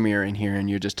you and Jimmy are in here, and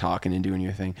you're just talking and doing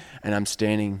your thing, and I'm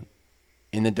standing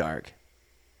in the dark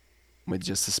with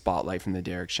just the spotlight from the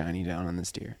derrick shining down on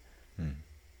this deer.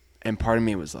 And part of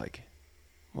me was like,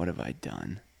 what have I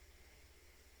done?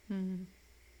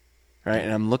 Right?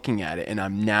 And I'm looking at it, and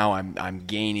I'm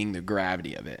gaining the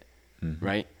gravity of it.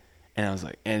 Right? And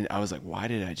I was like, why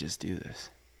did I just do this?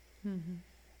 And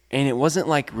it wasn't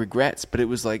like regrets, but it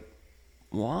was like,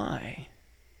 why?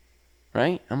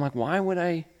 Right? I'm like, why would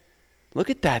I look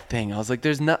at that thing? I was like,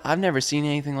 I've never seen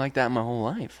anything like that in my whole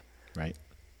life. Right.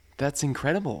 That's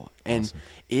incredible. And Awesome.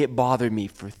 it bothered me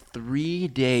for 3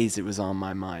 days. It was on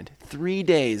my mind. 3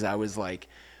 days I was like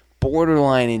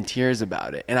borderline in tears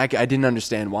about it. And I didn't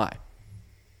understand why.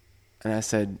 And I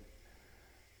said,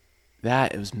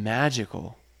 it was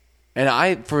magical.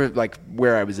 And for like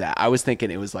where I was at, I was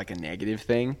thinking it was like a negative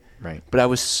thing. Right. But I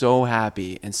was so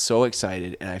happy and so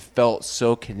excited, and I felt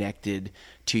so connected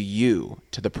to you,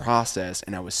 to the process.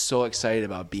 And I was so excited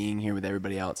about being here with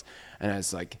everybody else. And I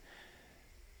was like,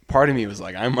 part of me was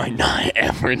like, I might not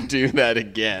ever do that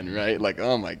again, right? Like,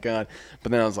 oh my God.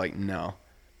 But then I was like, no,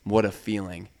 what a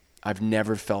feeling. I've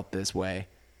never felt this way.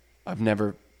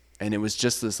 And it was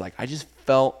just this, like, I just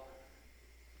felt,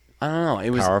 I don't know. It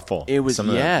was Powerful. It was, some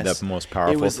of yes. the most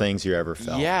powerful It was- things you ever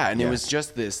felt. Yeah. And it Yes. was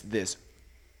just this,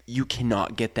 you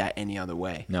cannot get that any other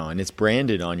way. No, and it's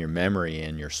branded on your memory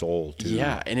and your soul too.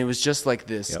 Yeah, and it was just like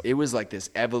this. Yep. It was like this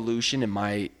evolution in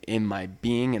my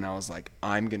being, and I was like,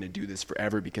 I'm gonna do this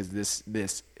forever because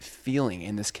this feeling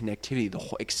and this connectivity, the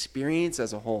whole experience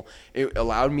as a whole, it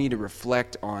allowed me to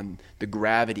reflect on the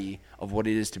gravity of what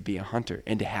it is to be a hunter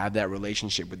and to have that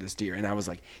relationship with this deer. And I was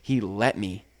like, he let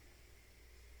me.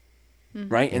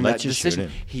 Right? And Let that you shoot decision,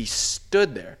 him. he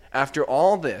stood there after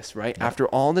all this, right? After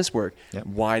all this work, Yep.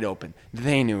 wide open.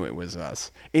 They knew it was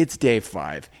us. It's day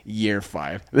 5, year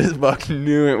 5. This buck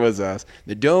knew it was us.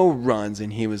 The doe runs,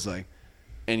 and he was like,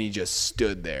 and he just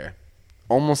stood there,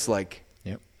 almost like,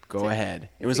 Yep. go ahead.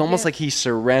 It was a almost gift. like he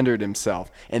surrendered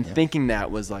himself, and thinking that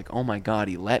was like, oh my God,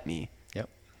 he let me. Yep.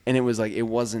 And it was like, it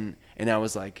wasn't, and I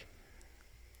was like,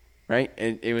 right?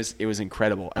 And it was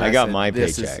incredible. And I got said, my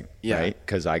 "This is-" paycheck, yeah. right?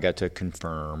 Because I got to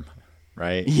confirm,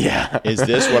 right? Yeah. Is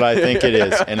this what I think it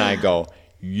is? And I go,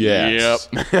 yes.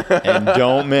 Yep. And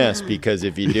don't miss, because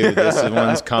if you do, this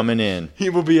one's coming in. He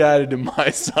will be added to my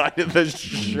side of the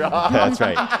shop. That's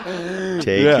right.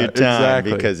 Take Yeah, your time,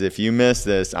 exactly. because if you miss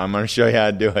this, I'm going to show you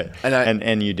how to do it.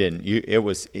 And you didn't.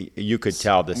 You could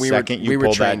tell the We were- second we you were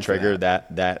pulled that trained for trigger,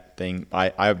 that thing.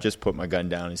 I just put my gun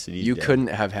down and said, "He's You dead." couldn't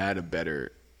have had a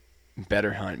better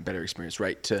hunt, better experience,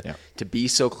 right? To be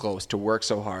so close, to work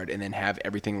so hard, and then have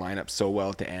everything line up so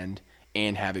well to end,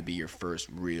 and have it be your first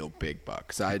real big buck.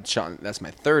 Because I had shot, that's my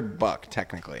third buck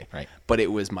technically, Right. But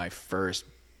it was my first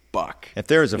buck. If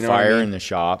there was a You know what I fire mean? in the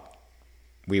shop,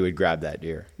 we would grab that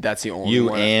deer. That's the only You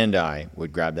one. and I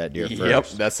would grab that deer Yep,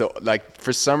 first. that's like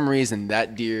for some reason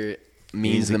that deer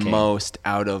means the the king. most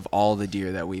out of all the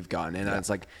deer that we've gotten, and it's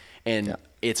like, and Yeah.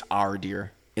 it's our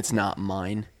deer. It's not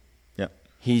mine. Yep.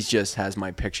 He just has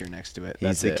my picture next to it. He's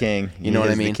That's the it. king. You He know what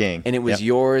I is the mean? king. And it was Yep.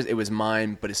 yours. It was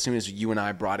mine. But as soon as you and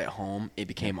I brought it home, it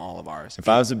became all of ours. If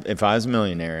I was a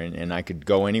millionaire and I could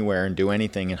go anywhere and do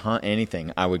anything and hunt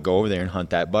anything, I would go over there and hunt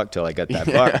that buck till I got that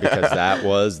buck because that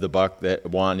was the buck that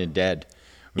wanted dead.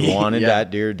 We wanted Yeah.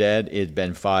 that deer dead. It'd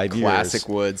been 5 years. Classic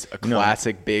woods, a No.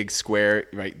 classic big square.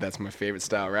 Right, that's my favorite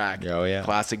style rack. Oh, yeah.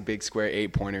 Classic big square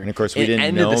 8-pointer. And, of course, we didn't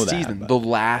end know of the that, season, but- the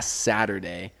last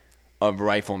Saturday of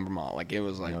rifle in Vermont. Like it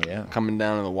was like Oh, yeah. coming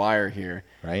down to the wire here,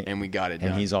 Right. And we got it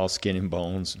done. And he's all skin and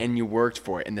bones. And you worked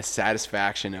for it, and the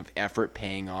satisfaction of effort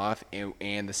paying off,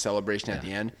 and the celebration at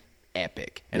the end,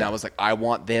 epic. And I was like, I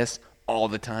want this all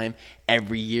the time,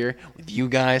 every year with you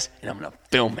guys, and I'm gonna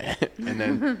film it. And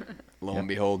then, lo and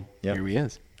behold, Yep. here he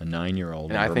is. A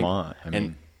 9-year-old And in I think, Vermont. I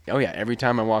mean, oh yeah, every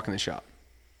time I walk in the shop,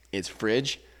 it's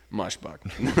fridge, mush buck.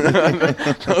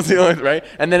 That's the only right.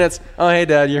 And then it's, oh hey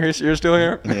Dad, you're still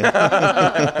here.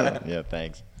 yeah,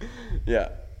 thanks. Yeah,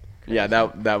 yeah.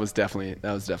 That was definitely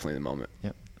the moment.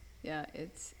 Yep. Yeah,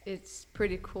 it's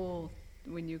pretty cool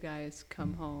when you guys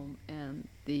come home, and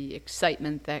the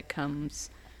excitement that comes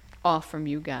off from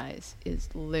you guys is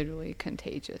literally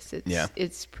contagious.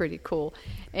 It's pretty cool.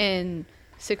 And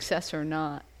success or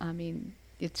not, I mean,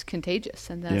 it's contagious,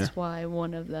 and that's Yeah. why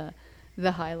one of the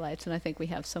highlights, and I think we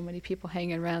have so many people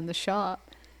hanging around the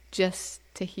shop just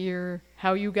to hear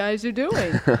how you guys are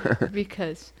doing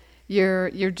because you're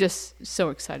just so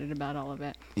excited about all of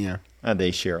it. Yeah.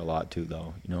 They share a lot too,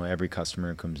 though. You know, every customer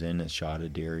who comes in has shot a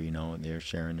deer. You know, they're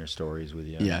sharing their stories with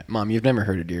you. Yeah, Mom, you've never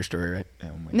heard a deer story, right? Oh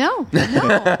my No.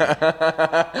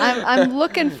 I'm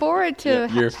looking forward to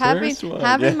Your having first one,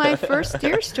 having yeah. my first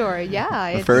deer story. Yeah,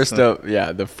 it's,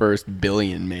 The first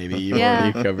billion maybe you Yeah.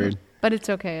 already covered. but it's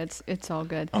okay. It's all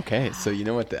good. Okay, so you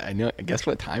know what? I guess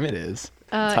what time it is.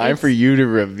 Uh, Time for it's- you to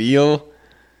reveal.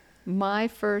 My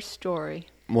first story.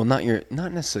 Well, not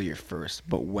necessarily your first,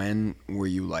 but when were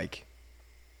you like?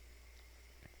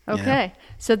 Okay,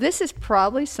 so this is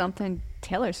probably something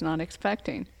Taylor's not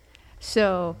expecting.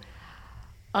 So,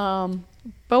 bow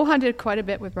hunted quite a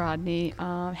bit with Rodney.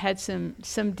 Had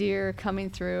some deer coming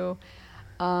through.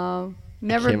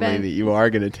 Never I can't been. believe it. You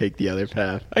are gonna take the other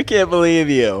path. I can't believe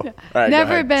you. All right, go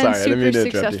Never ahead. been Sorry, I didn't mean super to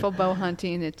interrupt you. successful bow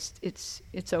hunting.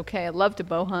 It's okay. I love to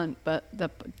bow hunt, but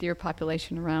the deer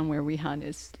population around where we hunt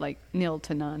is like nil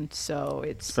to none. So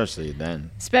it's Especially then.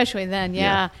 especially then. Yeah.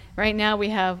 Yeah. Right now we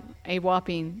have a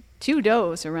whopping 2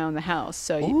 does around the house.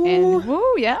 So Ooh. and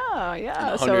woo, yeah.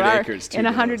 In So 100 our, acres, 2 in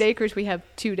 100 does. acres we have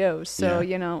 2 does. So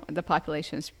Yeah. you know the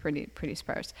population is pretty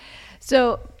sparse.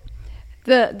 So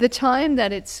the time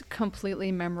that it's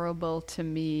completely memorable to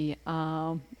me,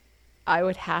 I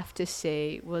would have to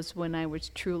say was when I was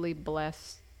truly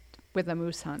blessed with a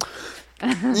moose hunt.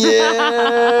 I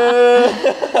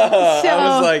So-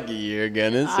 was like, you're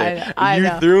gonna say I you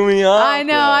know. threw me off. I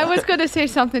know. bro. I was going to say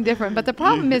something different, but the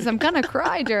problem is I'm going to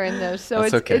cry during this. So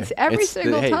That's okay. it's every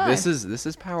single hey, time. this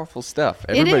is powerful stuff.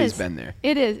 It Everybody's is. been there.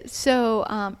 It is. So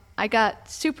I got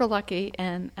super lucky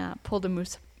and pulled a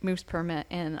moose permit,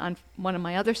 and one of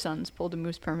my other sons pulled a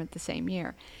moose permit the same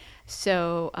year.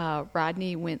 So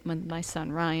Rodney went with my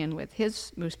son Ryan with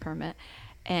his moose permit,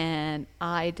 and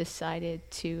I decided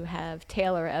to have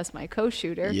Taylor as my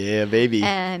co-shooter. Yeah, baby.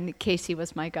 And Casey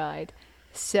was my guide.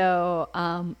 So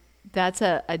that's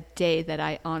a day that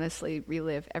I honestly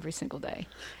relive every single day.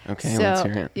 Okay, so let's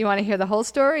hear it. you want to hear the whole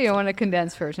story, or you want a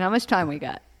condensed version? How much time we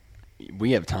got?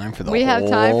 We have time for the We whole have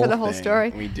time for the whole thing. story?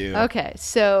 We do. Okay,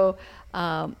 so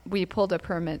we pulled a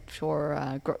permit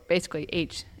for basically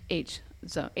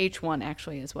H1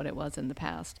 actually is what it was in the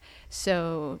past.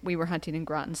 So we were hunting in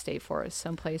Groton State Forest,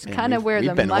 someplace Man, kind of where we've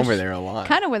the been mush, over there a lot.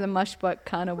 kind of where the mushbuck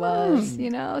kind of was, you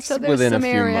know. So there's within some a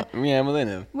few area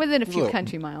within a few little-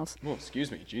 country miles. Oh,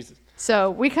 excuse me, Jesus.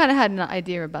 So we kind of had an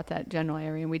idea about that general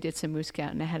area, and we did some moose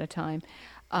scouting ahead of time.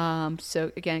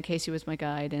 So again, Casey was my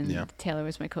guide, and Yeah. Taylor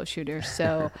was my co-shooter.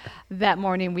 So that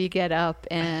morning we get up,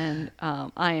 and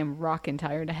I am rocking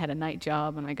tired. I had a night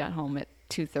job, and I got home at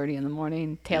 2:30 in the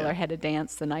morning. Taylor Yeah. had a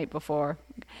dance the night before.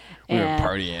 We were And-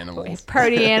 party animals.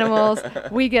 Party animals.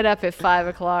 We get up at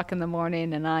 5:00 in the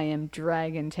morning, and I am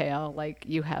dragging tail like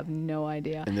you have no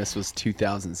idea. And this was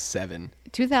 2007.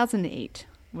 2008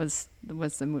 was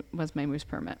my moose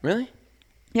permit. Really?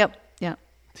 Yep.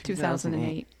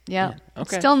 2008. Yeah.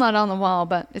 Okay. Still not on the wall,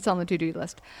 but it's on the to-do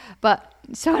list. But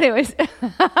so anyways,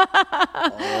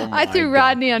 I threw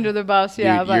Rodney under the bus.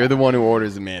 Yeah. You're the one who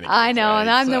orders the mannequins. I know, right? and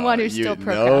I'm the one who's still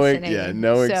procrastinating.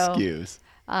 No So, excuse.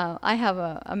 I have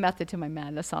a method to my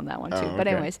madness on that one too. Oh, But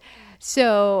okay.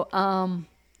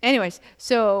 anyways,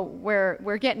 so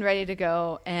we're getting ready to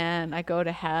go, and I go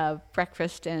to have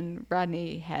breakfast, and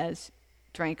Rodney has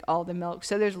drank all the milk.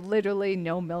 So there's literally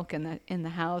no milk in the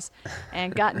house,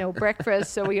 and got no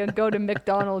breakfast. So we go to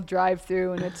McDonald's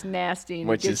drive-through, and it's nasty, and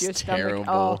Which it gives is you a stomach. terrible.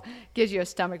 Oh, gives you a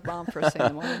stomach bomb first thing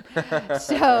in the morning.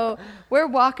 So we're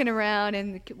walking around,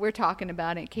 and we're talking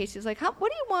about it. And Casey's like, what do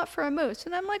you want for a moose?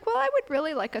 And I'm like, well, I would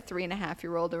really like a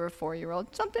 3.5-year-old or a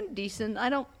 4-year-old, something decent.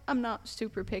 I'm not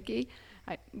super picky.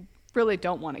 I really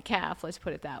don't want a calf. Let's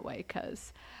put it that way,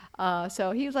 because.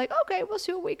 So he was like, okay, we'll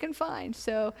see what we can find.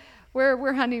 So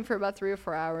we're hunting for about 3 or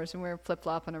 4 hours, and we're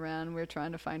flip-flopping around, and we're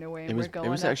trying to find a way, and we're going It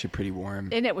was up. actually pretty warm.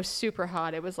 And it was super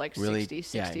hot. It was like Really,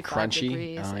 60, yeah, 65 crunchy.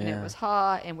 degrees, Oh, and yeah. it was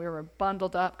hot, and we were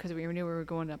bundled up because we knew we were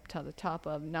going up to the top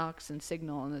of Knox and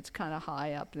Signal, and it's kind of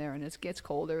high up there, and it gets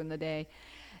colder in the day.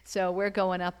 So we're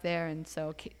going up there, and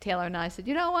so Taylor and I said,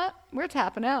 you know what? We're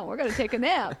tapping out. We're going to take a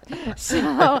nap.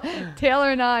 So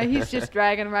Taylor and I, he's just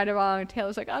dragging right along.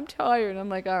 Taylor's like, I'm tired. And I'm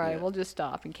like, all right, we'll just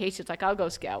stop. And Casey's like, I'll go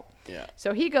scout. Yeah.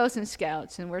 So he goes and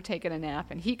scouts, and we're taking a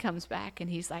nap, and he comes back, and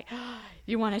he's like,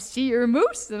 you want to see your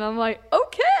moose? And I'm like,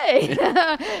 okay.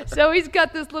 So he's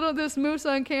got this moose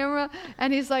on camera,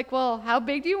 and he's like, well, how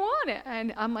big do you want it?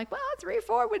 And I'm like, well, 3 or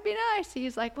 4 would be nice.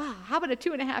 He's like, wow, how about a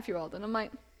 2.5-year-old? And I'm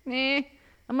like, eh.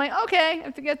 I'm like, okay,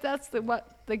 I forget that's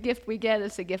the gift we get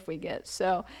is the gift we get.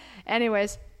 So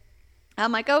anyways,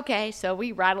 I'm like, okay. So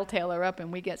we rattle Taylor up,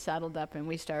 and we get saddled up, and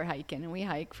we start hiking, and we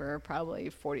hike for probably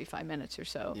 45 minutes or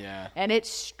so. Yeah. And it's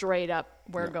straight up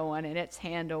we're going, and it's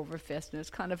hand over fist, and it's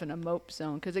kind of in a mope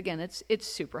zone because, again, it's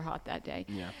super hot that day.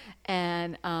 Yeah.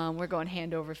 And we're going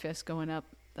hand over fist going up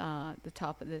the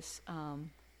top of this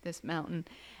mountain,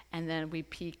 and then we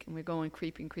peak, and we're going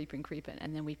creeping,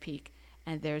 and then we peak,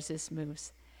 and there's this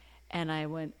moose. And I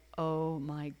went, oh,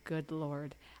 my good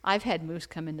Lord. I've had moose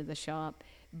come into the shop,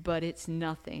 but it's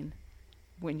nothing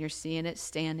when you're seeing it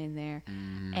standing there.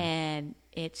 And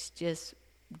it's just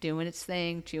doing its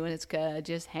thing, chewing its cud,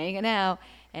 just hanging out,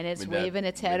 and it's waving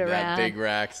its head around. That big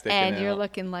rack sticking and out. you're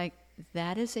looking like,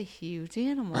 that is a huge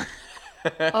animal.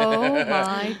 Oh,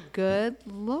 my good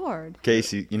Lord.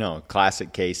 Casey,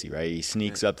 classic Casey, right? He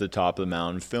sneaks up to the top of the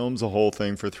mountain, films the whole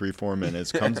thing for 3-4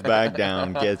 minutes, comes back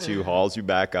down, gets you, hauls you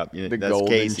back up. That's golden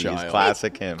Casey. child. It's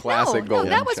classic him. Classic No, golden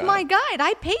that was child. my guide.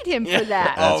 I paid him for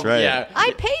that. That's right. Yeah.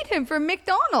 I paid him for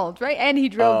McDonald's, right? And he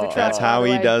drove the truck. That's how all the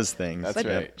he way. does things. That's But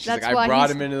right. She's that's like, why I brought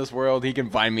he's- him into this world. He can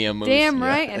find me a moose. Damn Yeah.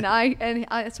 right, and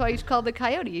that's why he's called the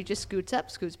coyote. He just scoots up,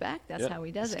 scoots back. That's Yep. how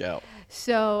he does Scout. it.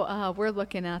 So we're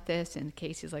looking at this, and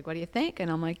Casey's like, "What do you think?"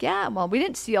 And I'm like, "Yeah." Well, we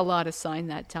didn't see a lot of sign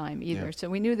that time either, Yeah. so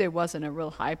we knew there wasn't a real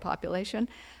high population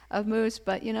of moose.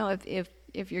 But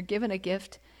if you're given a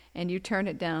gift and you turn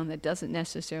it down, that doesn't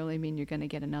necessarily mean you're going to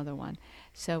get another one.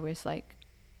 So it's like,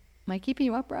 am I keeping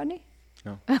you up, Rodney?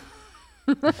 No.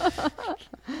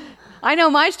 I know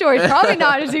my story's probably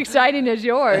not as exciting as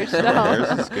yours. So.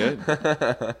 Yours is good.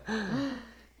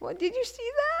 Well, did you see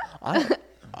that?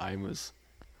 I was.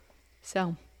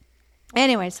 So,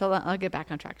 anyway, so I'll get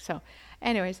back on track. So,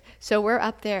 anyways, so we're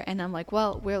up there, and I'm like,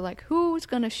 we're like, who's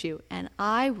going to shoot? And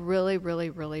I really, really,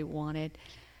 really wanted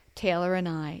Taylor and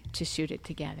I to shoot it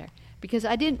together because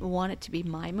I didn't want it to be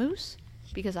my moose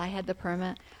because I had the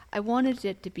permit. I wanted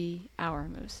it to be our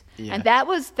moose. Yeah. And that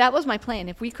was my plan.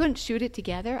 If we couldn't shoot it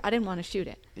together, I didn't want to shoot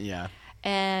it. Yeah.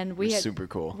 And we It's had super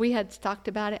cool. We had talked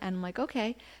about it, and I'm like,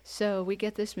 okay. So we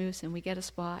get this moose, and we get a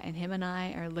spot, and him and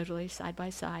I are literally side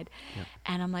by side. Yep.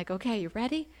 And I'm like, okay, you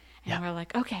ready? And we're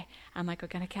like, okay. I'm like, we're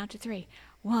gonna count to 3.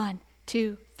 1,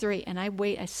 2, 3. And I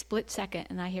wait a split second,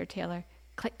 and I hear Taylor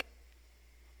click.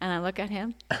 And I look at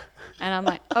him, and I'm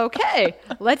like, okay,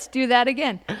 let's do that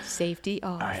again. Safety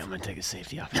off. All right, I'm going to take a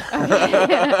safety off.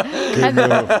 and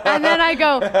then I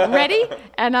go, ready?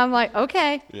 And I'm like,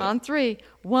 okay, on 3.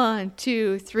 1,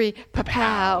 2, 3,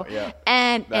 pow. Yeah.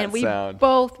 And That we sound.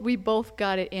 both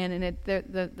got it in, and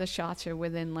the shots are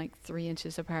within like 3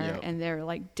 inches apart, Yep. and they're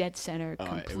like dead center, Oh,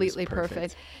 it was completely perfect.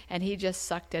 perfect. And he just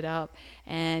sucked it up,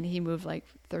 and he moved like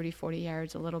 30, 40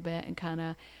 yards a little bit, and kind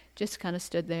of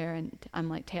stood there. And I'm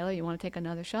like, Taylor, you want to take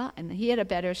another shot? And he had a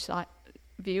better shot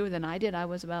view than I did. I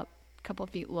was about a couple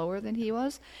feet lower than he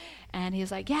was, and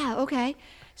he's like, yeah, okay.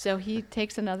 So he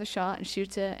takes another shot and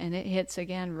shoots it, and it hits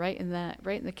again right in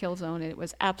the kill zone. It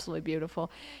was absolutely beautiful.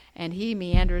 And he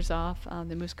meanders off.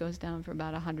 The moose goes down for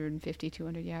about 150,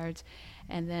 200 yards.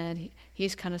 And then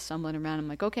he's kind of stumbling around. I'm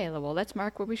like, okay, well, let's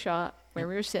mark where we shot, where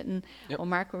we were sitting. Yep. We'll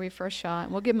mark where we first shot.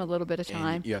 And we'll give him a little bit of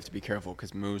time. And you have to be careful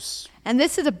because moose. And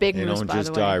this is a big They moose, don't by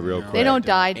just the way. die real quick. They don't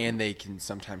die. And they can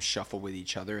sometimes shuffle with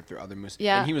each other if they're other moose.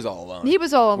 Yeah. And he was all alone. He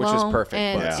was all which alone. was perfect.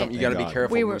 And But Yeah. you got to be Thank God.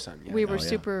 careful. we were moose hunting. Yeah. we were Oh, yeah.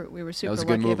 super That was a lucky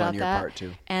good move about on your that. part,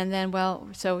 too. And then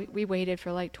so we waited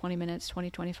for like 25 minutes,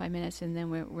 and then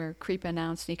we're creeping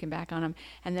down, sneaking back on him,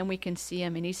 and then we can see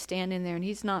him, and he's standing there, and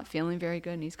he's not feeling very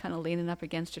good, and he's kind of leaning up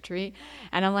against a tree,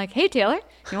 and I'm like, hey Taylor,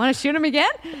 you want to shoot him again?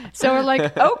 So we're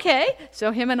like, okay.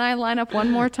 So him and I line up one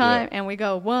more time, and we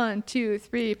go 1, 2,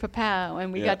 3, pa-pow,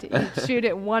 and we got to each shoot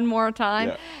it one more time.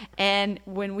 Yeah. And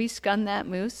when we skunned that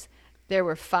moose, there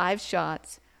were 5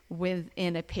 shots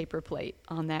within a paper plate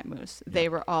on that moose. They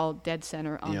were all dead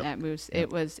center on Yep. that moose.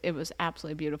 Yep. It was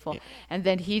absolutely beautiful. Yep. And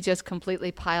then he just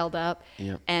completely piled up,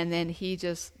 Yep. and then he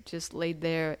just laid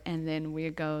there, and then we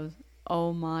go,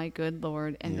 oh my good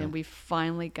Lord. And then Yeah. we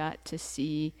finally got to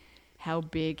see how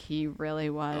big he really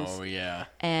was. Oh, yeah.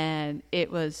 And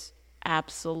it was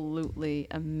absolutely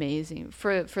amazing.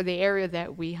 For the area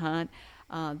that we hunt,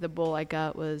 the bull I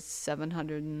got was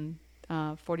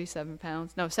 747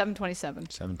 pounds. No, 727.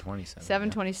 727.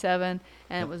 727,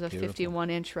 and Yep, it was a beautiful.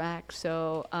 51-inch rack.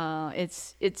 So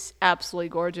it's absolutely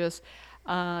gorgeous.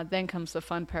 Then comes the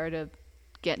fun part of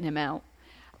getting him out,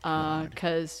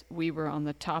 because we were on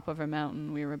the top of a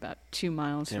mountain. We were about 2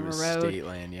 miles It from a was road, state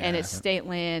land, yeah. and it's state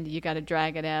land. You got to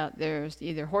drag it out. There's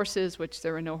either horses, which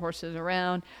there were no horses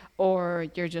around, or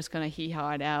you're just going to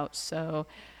hee-haw it out. So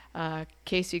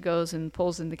Casey goes and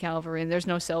pulls in the cavalry, and there's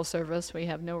no cell service. We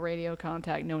have no radio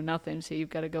contact, no nothing. So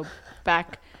you've got to go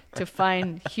back to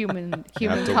find human to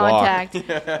walk. contact. You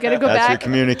got to go That's your back.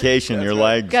 communication, your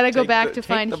legs. Got to go back to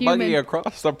find the human. buggy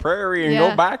across the prairie and Yeah.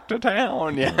 go back to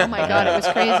town. Yeah. Oh my God, it was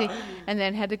crazy. And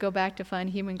then had to go back to find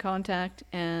human contact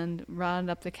and round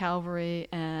up the cavalry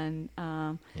and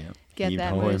Yep. get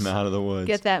that Emo moose him out of the woods.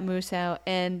 get that moose out,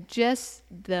 and just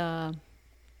the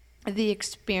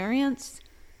experience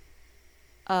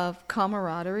of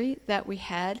camaraderie that we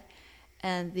had,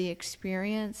 and the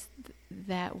experience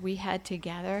that we had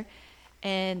together,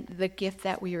 and the gift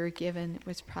that we were given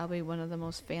was probably one of the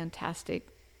most fantastic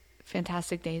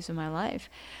days of my life.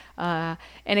 And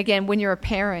again, when you're a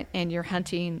parent and you're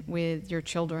hunting with your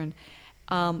children,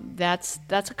 that's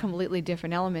a completely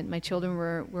different element. My children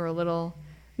were a little,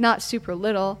 not super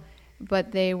little,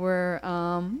 but they were,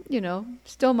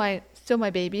 still my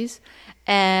babies.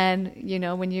 And,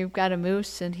 when you've got a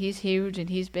moose and he's huge and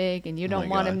he's big and you don't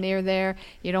want him near there,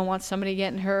 you don't want somebody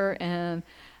getting hurt. And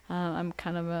I'm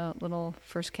kind of a little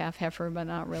first calf heifer, but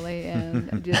not really. And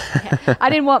I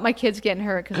didn't want my kids getting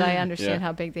hurt because I understand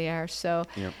how big they are. So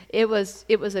it was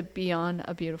a beyond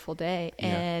a beautiful day.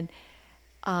 Yeah.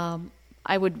 And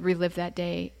I would relive that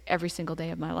day every single day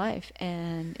of my life.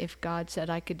 And if God said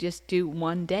I could just do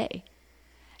one day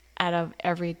out of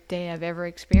every day I've ever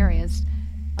experienced,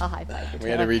 I'll high five. We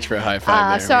had to reach for a high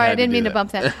five. there. Sorry, We I had didn't do mean to that.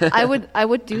 bump that. I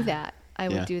would do that. I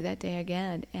would Yeah. do that day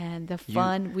again, and the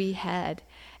fun we had.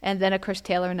 And then, of course,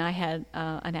 Taylor and I had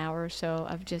an hour or so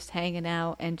of just hanging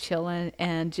out and chilling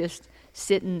and just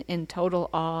sitting in total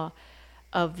awe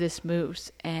of this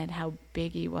moose and how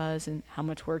big he was and how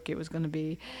much work it was going to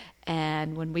be.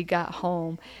 And when we got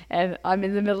home, and I'm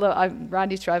in the middle of,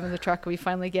 Ronnie's driving the truck, we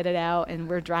finally get it out, and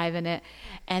we're driving it,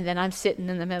 and then I'm sitting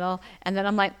in the middle, and then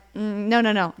I'm like,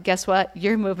 no, guess what?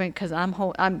 You're moving, because I'm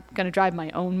going to drive my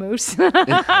own moose. Yeah,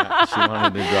 she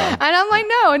wanted to drive. And I'm like,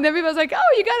 no. And everybody's like,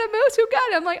 oh, you got a moose? Who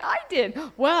got it? I'm like, I did.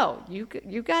 Well, you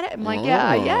got it? I'm like,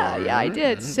 yeah, I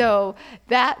did. So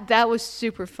that was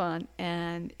super fun,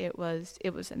 and it was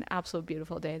an absolute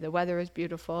beautiful day. The weather was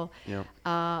beautiful, Yep.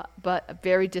 but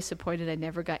very disappointed I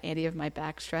never got any of my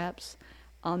back straps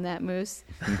on that moose.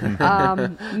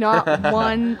 Not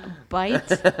one bite.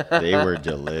 They were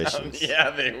delicious.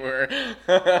 Yeah, they were.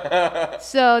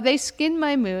 So they skinned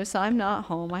my moose. I'm not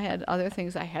home. I had other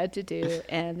things I had to do,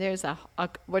 and there's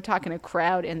we're talking a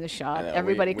crowd in the shop. Yeah,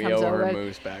 Everybody we comes owe her over.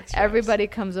 moose back straps. Everybody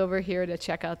comes over here to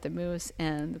check out the moose,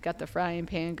 and got the frying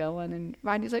pan going. And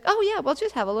Rodney's like, "Oh yeah, we'll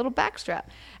just have a little backstrap."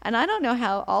 And I don't know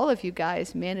how all of you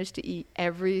guys managed to eat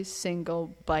every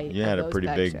single bite. You of had a those pretty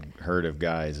big backstraps. herd of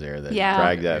guys there that Yeah.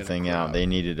 dragged We had that a thing out. crowd. They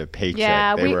needed a paycheck.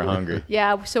 Yeah, they were hungry.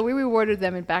 Yeah, so we rewarded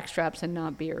them in backstraps and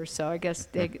not beer. So I guess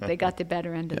they got the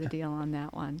better end of the deal on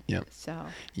that one. Yep. So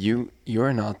You're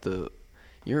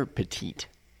you're petite.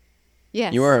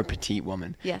 yes, You are a petite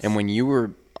woman. Yes. And when you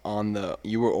were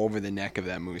over the neck of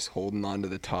that moose, holding onto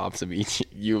the tops of each,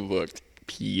 you looked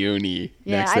puny.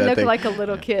 Yeah, next to I that look thing. like a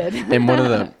little kid. And one of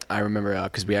the, I remember,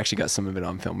 because we actually got some of it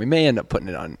on film. We may end up putting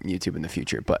it on YouTube in the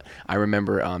future, but I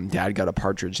remember Dad got a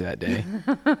partridge that day.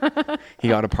 He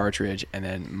got a partridge, and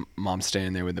then Mom's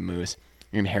standing there with the moose.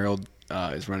 And Harold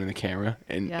is running the camera,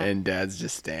 and Dad's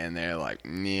just standing there like,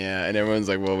 yeah. And everyone's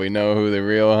like, well, we know who the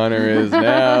real hunter is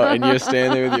now. And you're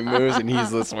standing there with your moose, and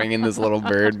he's swinging this little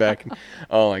bird back.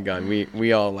 Oh my God,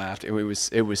 we all laughed. It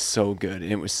was so good,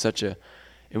 and it was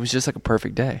just like a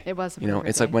perfect day. It was a You know, perfect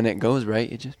it's day. like when it goes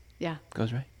right, it just Yeah.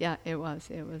 goes right. Yeah, it was.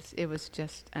 It was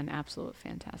just an absolute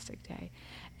fantastic day.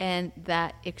 And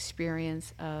that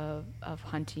experience of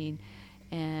hunting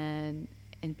and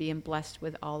being blessed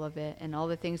with all of it and all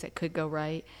the things that could go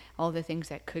right, all the things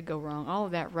that could go wrong, all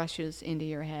of that rushes into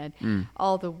your head,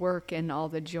 all the work and all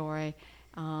the joy.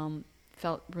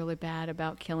 Felt really bad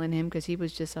about killing him because he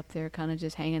was just up there kind of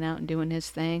just hanging out and doing his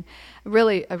thing. I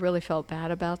really felt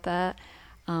bad about that.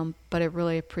 But I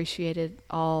really appreciated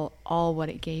all what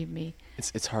it gave me.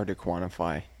 It's hard to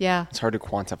quantify. Yeah. It's hard to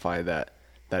quantify that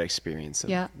experience of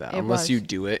Yeah, that. it Unless was. you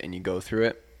do it and you go through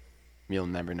it, you'll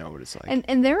never know what it's like.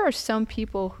 And there are some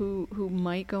people who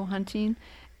might go hunting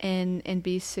and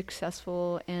be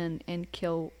successful and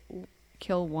kill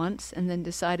once and then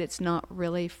decide it's not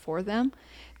really for them,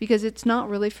 because it's not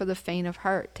really for the faint of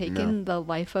heart. Taking the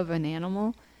life of an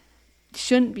animal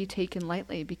shouldn't be taken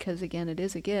lightly, because again, it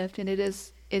is a gift and it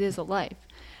is a life.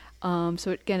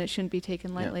 So again, it shouldn't be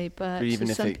taken lightly. But even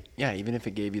if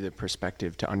it gave you the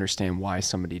perspective to understand why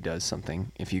somebody does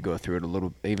something, if you go through it a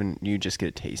little, even you just get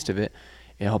a taste of it,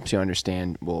 it helps you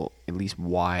understand, well, at least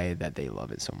why that they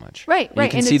love it so much. Right, And right. You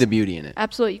can And see it's- the beauty in it.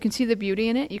 Absolutely, you can see the beauty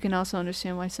in it. You can also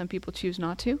understand why some people choose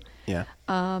not to. Yeah.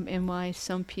 And why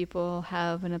some people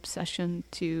have an obsession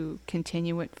to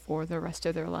continue it for the rest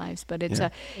of their lives. But it's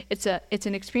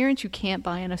an experience you can't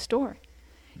buy in a store.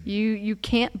 You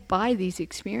can't buy these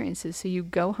experiences. So you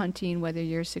go hunting, whether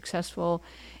you're successful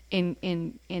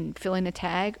in filling a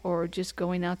tag or just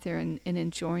going out there and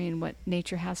enjoying what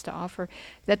nature has to offer.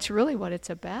 That's really what it's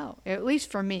about, at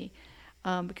least for me,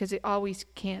 because it always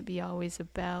can't be always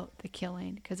about the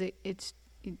killing, because it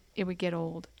would get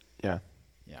old. Yeah.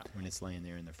 Yeah, when it's laying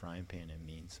there in the frying pan, it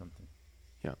means something.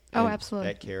 Yeah. Oh, And absolutely.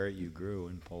 That carrot you grew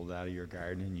and pulled out of your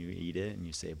garden, and you eat it, and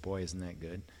you say, "Boy, isn't that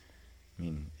good?" I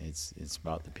mean, it's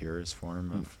about the purest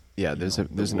form of Yeah, you there's know,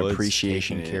 there's the an woods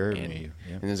appreciation taking in care it, of and, you.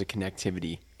 Yeah. and there's a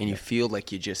connectivity, and you feel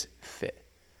like you just fit.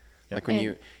 Yeah. Like when And-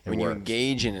 you It when you works.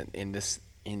 engage in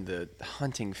the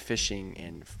hunting, fishing,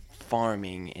 and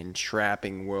farming and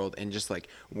trapping world, and just like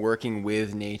working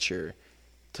with nature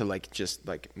to like just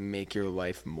like make your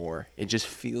life more. It just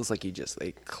feels like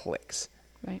it clicks,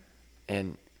 Right.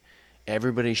 and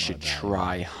everybody should value.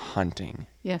 try hunting.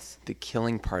 Yes. The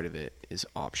killing part of it is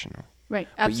optional. Right.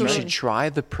 But you Absolutely. should try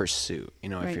the pursuit. You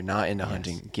know, Right. if you're not into Yes.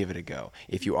 hunting, give it a go.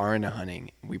 If you are into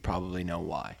hunting, we probably know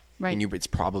why. Right. And it's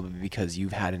probably because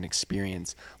you've had an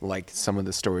experience like some of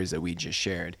the stories that we just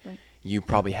shared. Right. You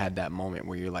probably had that moment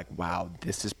where you're like, wow,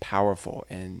 this is powerful.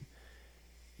 And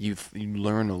you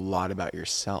learn a lot about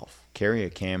yourself. Carry a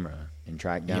camera and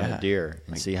track down Yeah. a deer and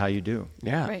Like- see how you do.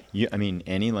 Yeah. Right. I mean,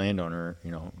 any landowner, you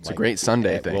know. It's a great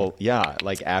Sunday thing. Well, yeah,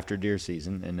 like after deer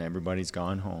season and everybody's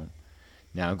gone home.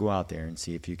 Now go out there and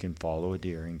see if you can follow a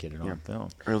deer and get it Yeah. on film.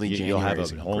 Early You'll have January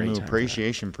is a a whole great new time for that.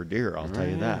 appreciation for deer, I'll tell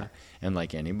you Yeah. that. And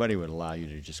like anybody would allow you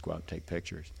to just go out and take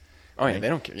pictures. Oh, yeah, right? they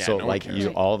don't care. Yeah, so no one like cares. you,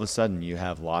 Right. all of a sudden you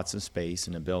have lots of space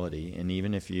and ability, and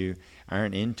even if you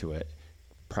aren't into it,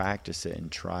 practice it and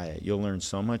try it. You'll learn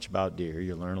so much about deer.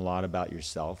 You'll learn a lot about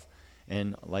yourself.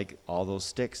 And like all those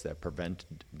sticks that prevent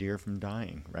deer from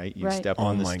dying, right? You Right. step Oh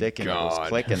on the my stick and it God. goes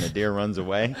click and the deer runs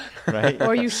away, right?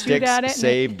 Or you shoot Sticks at it and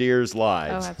save deer's Oh,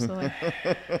 lives. absolutely.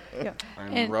 Yeah.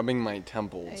 I'm And- rubbing my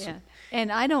temples. Yeah.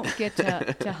 And I don't get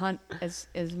to hunt as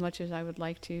much as I would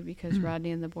like to, because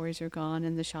Rodney and the boys are gone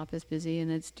and the shop is busy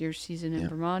and it's deer season in Yeah.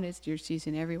 Vermont, it's deer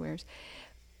season everywhere.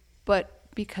 But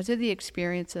because of the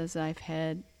experiences I've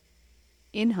had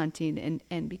in hunting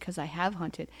and because I have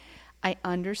hunted, I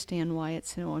understand why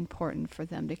it's so important for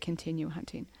them to continue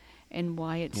hunting and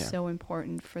why it's Yeah. so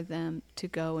important for them to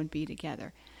go and be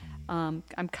together. I'm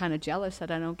kind of jealous that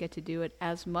I don't get to do it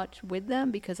as much with them,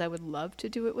 because I would love to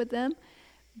do it with them,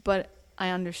 but I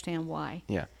understand why.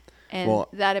 Yeah. And Well-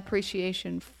 that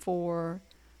appreciation for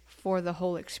the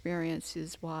whole experience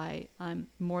is why I'm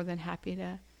more than happy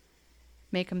to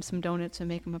make them some donuts and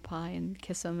make them a pie and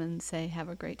kiss them and say, have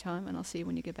a great time, and I'll see you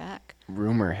when you get back.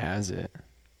 Rumor has it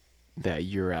that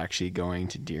you're actually going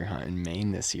to deer hunt in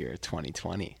Maine this year,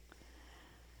 2020.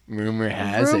 Rumor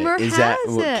has Rumor it. Is that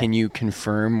has it. can you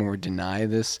confirm or deny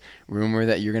this rumor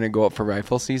that you're going to go up for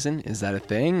rifle season? Is that a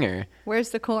thing or Where's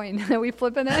the coin? Are we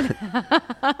flipping it?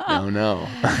 no?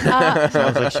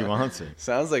 Sounds like she wants it.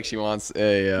 Sounds like she wants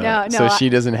a No, so I- she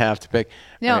doesn't have to pick.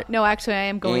 No, All right. no. Actually, I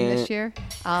am going And this year.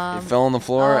 It fell on the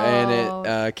floor and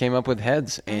oh. it came up with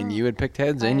heads, and you had picked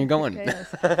heads, and you're going.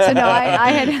 So no,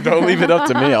 I had. Don't leave it up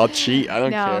to me. I'll cheat. I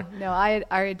don't care. No. I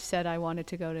had said I wanted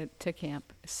to go to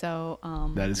camp. So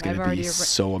That is going I've to be already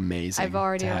so amazing. I've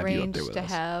already to have you up arranged there with to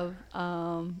us. have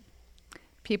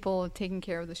people taking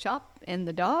care of the shop and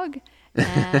the dog.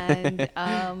 And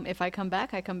if I come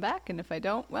back, I come back, and if I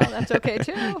don't, well, that's okay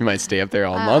too. You might stay up there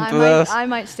all month I with might- us. I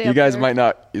might stay You up guys there. might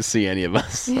not see any of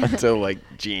us until like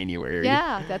January.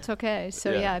 Yeah, that's okay.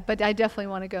 So Yeah. yeah, but I definitely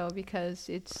want to go because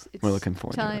it's We're looking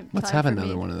forward to time. it. Let's time have for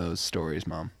another me- one of those stories,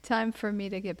 Mom. Time for me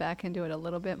to get back into it a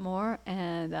little bit more.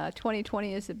 And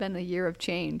 2020 has been a year of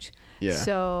change. Yeah.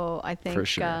 So I think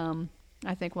sure.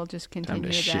 I think we'll just Time continue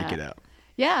to shake that. it up.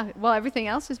 Yeah, well, everything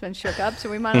else has been shook up, so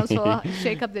we might as well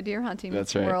shake up the deer hunting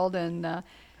That's right. world and That's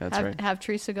have, right. have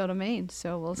Teresa go to Maine.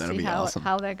 So we'll That'll see be awesome.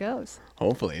 how that goes.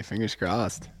 Hopefully, fingers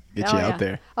crossed. Get Oh, you yeah. out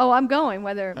there. Oh, I'm going.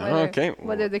 Whether okay.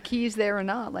 whether the key's there or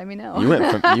not, let me know.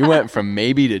 You went from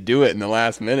maybe to do it in the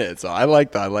last minute. So I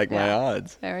like that. I like my Yeah.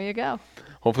 odds. There you go.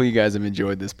 Hopefully you guys have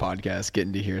enjoyed this podcast,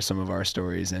 getting to hear some of our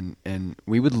stories, and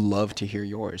we would love to hear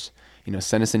yours.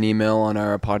 Send us an email on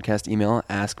our podcast email,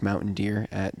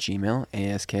 askmountaindeer@gmail,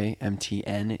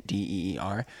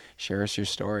 ASKMTNDEER. Share us your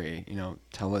story.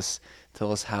 Tell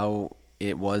us how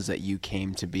it was that you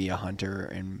came to be a hunter,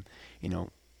 and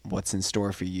what's in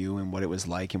store for you and what it was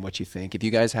like and what you think. If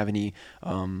you guys have any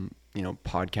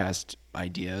podcast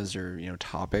ideas or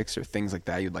topics or things like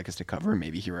that you'd like us to cover,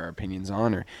 maybe hear our opinions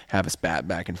on, or have us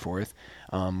back and forth,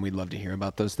 we'd love to hear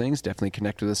about those things. Definitely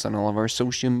connect with us on all of our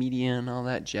social media and all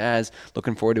that jazz.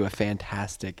 Looking forward to a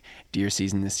fantastic deer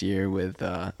season this year with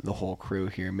the whole crew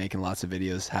here, making lots of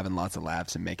videos, having lots of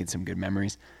laughs, and making some good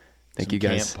memories. Thank you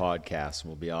guys. Camp podcasts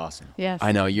will be awesome. Yes.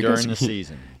 I know you're During gonna, the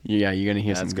season. Yeah, you're gonna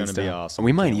hear some That's good gonna be stuff. awesome.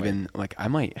 We might Can't even I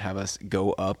might have us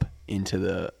go up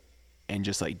into and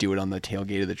just do it on the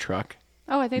tailgate of the truck,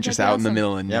 Oh, I think just that's out in the awesome.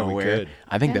 middle of Yeah, we nowhere. could.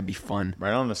 I think Yeah. that'd be fun.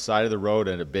 Right on the side of the road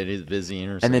at a busy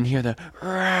intersection. And then hear the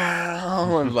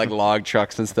log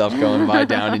trucks and stuff going by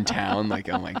down in town. Oh my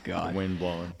the god. wind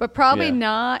blowing. But probably Yeah.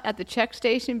 not at the check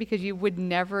station because you would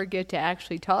never get to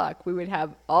actually talk. We would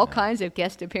have all kinds of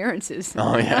guest appearances.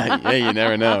 Oh yeah, you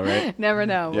never know, right? Never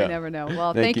know. Yeah. We never know.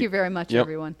 Well, Thank thank you. you very much, Yep.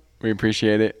 everyone. We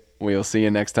appreciate it. We'll see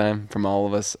you next time from all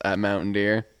of us at Mountain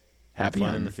Deer. Have Happy fun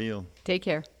in hunting. the field. Take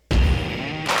care.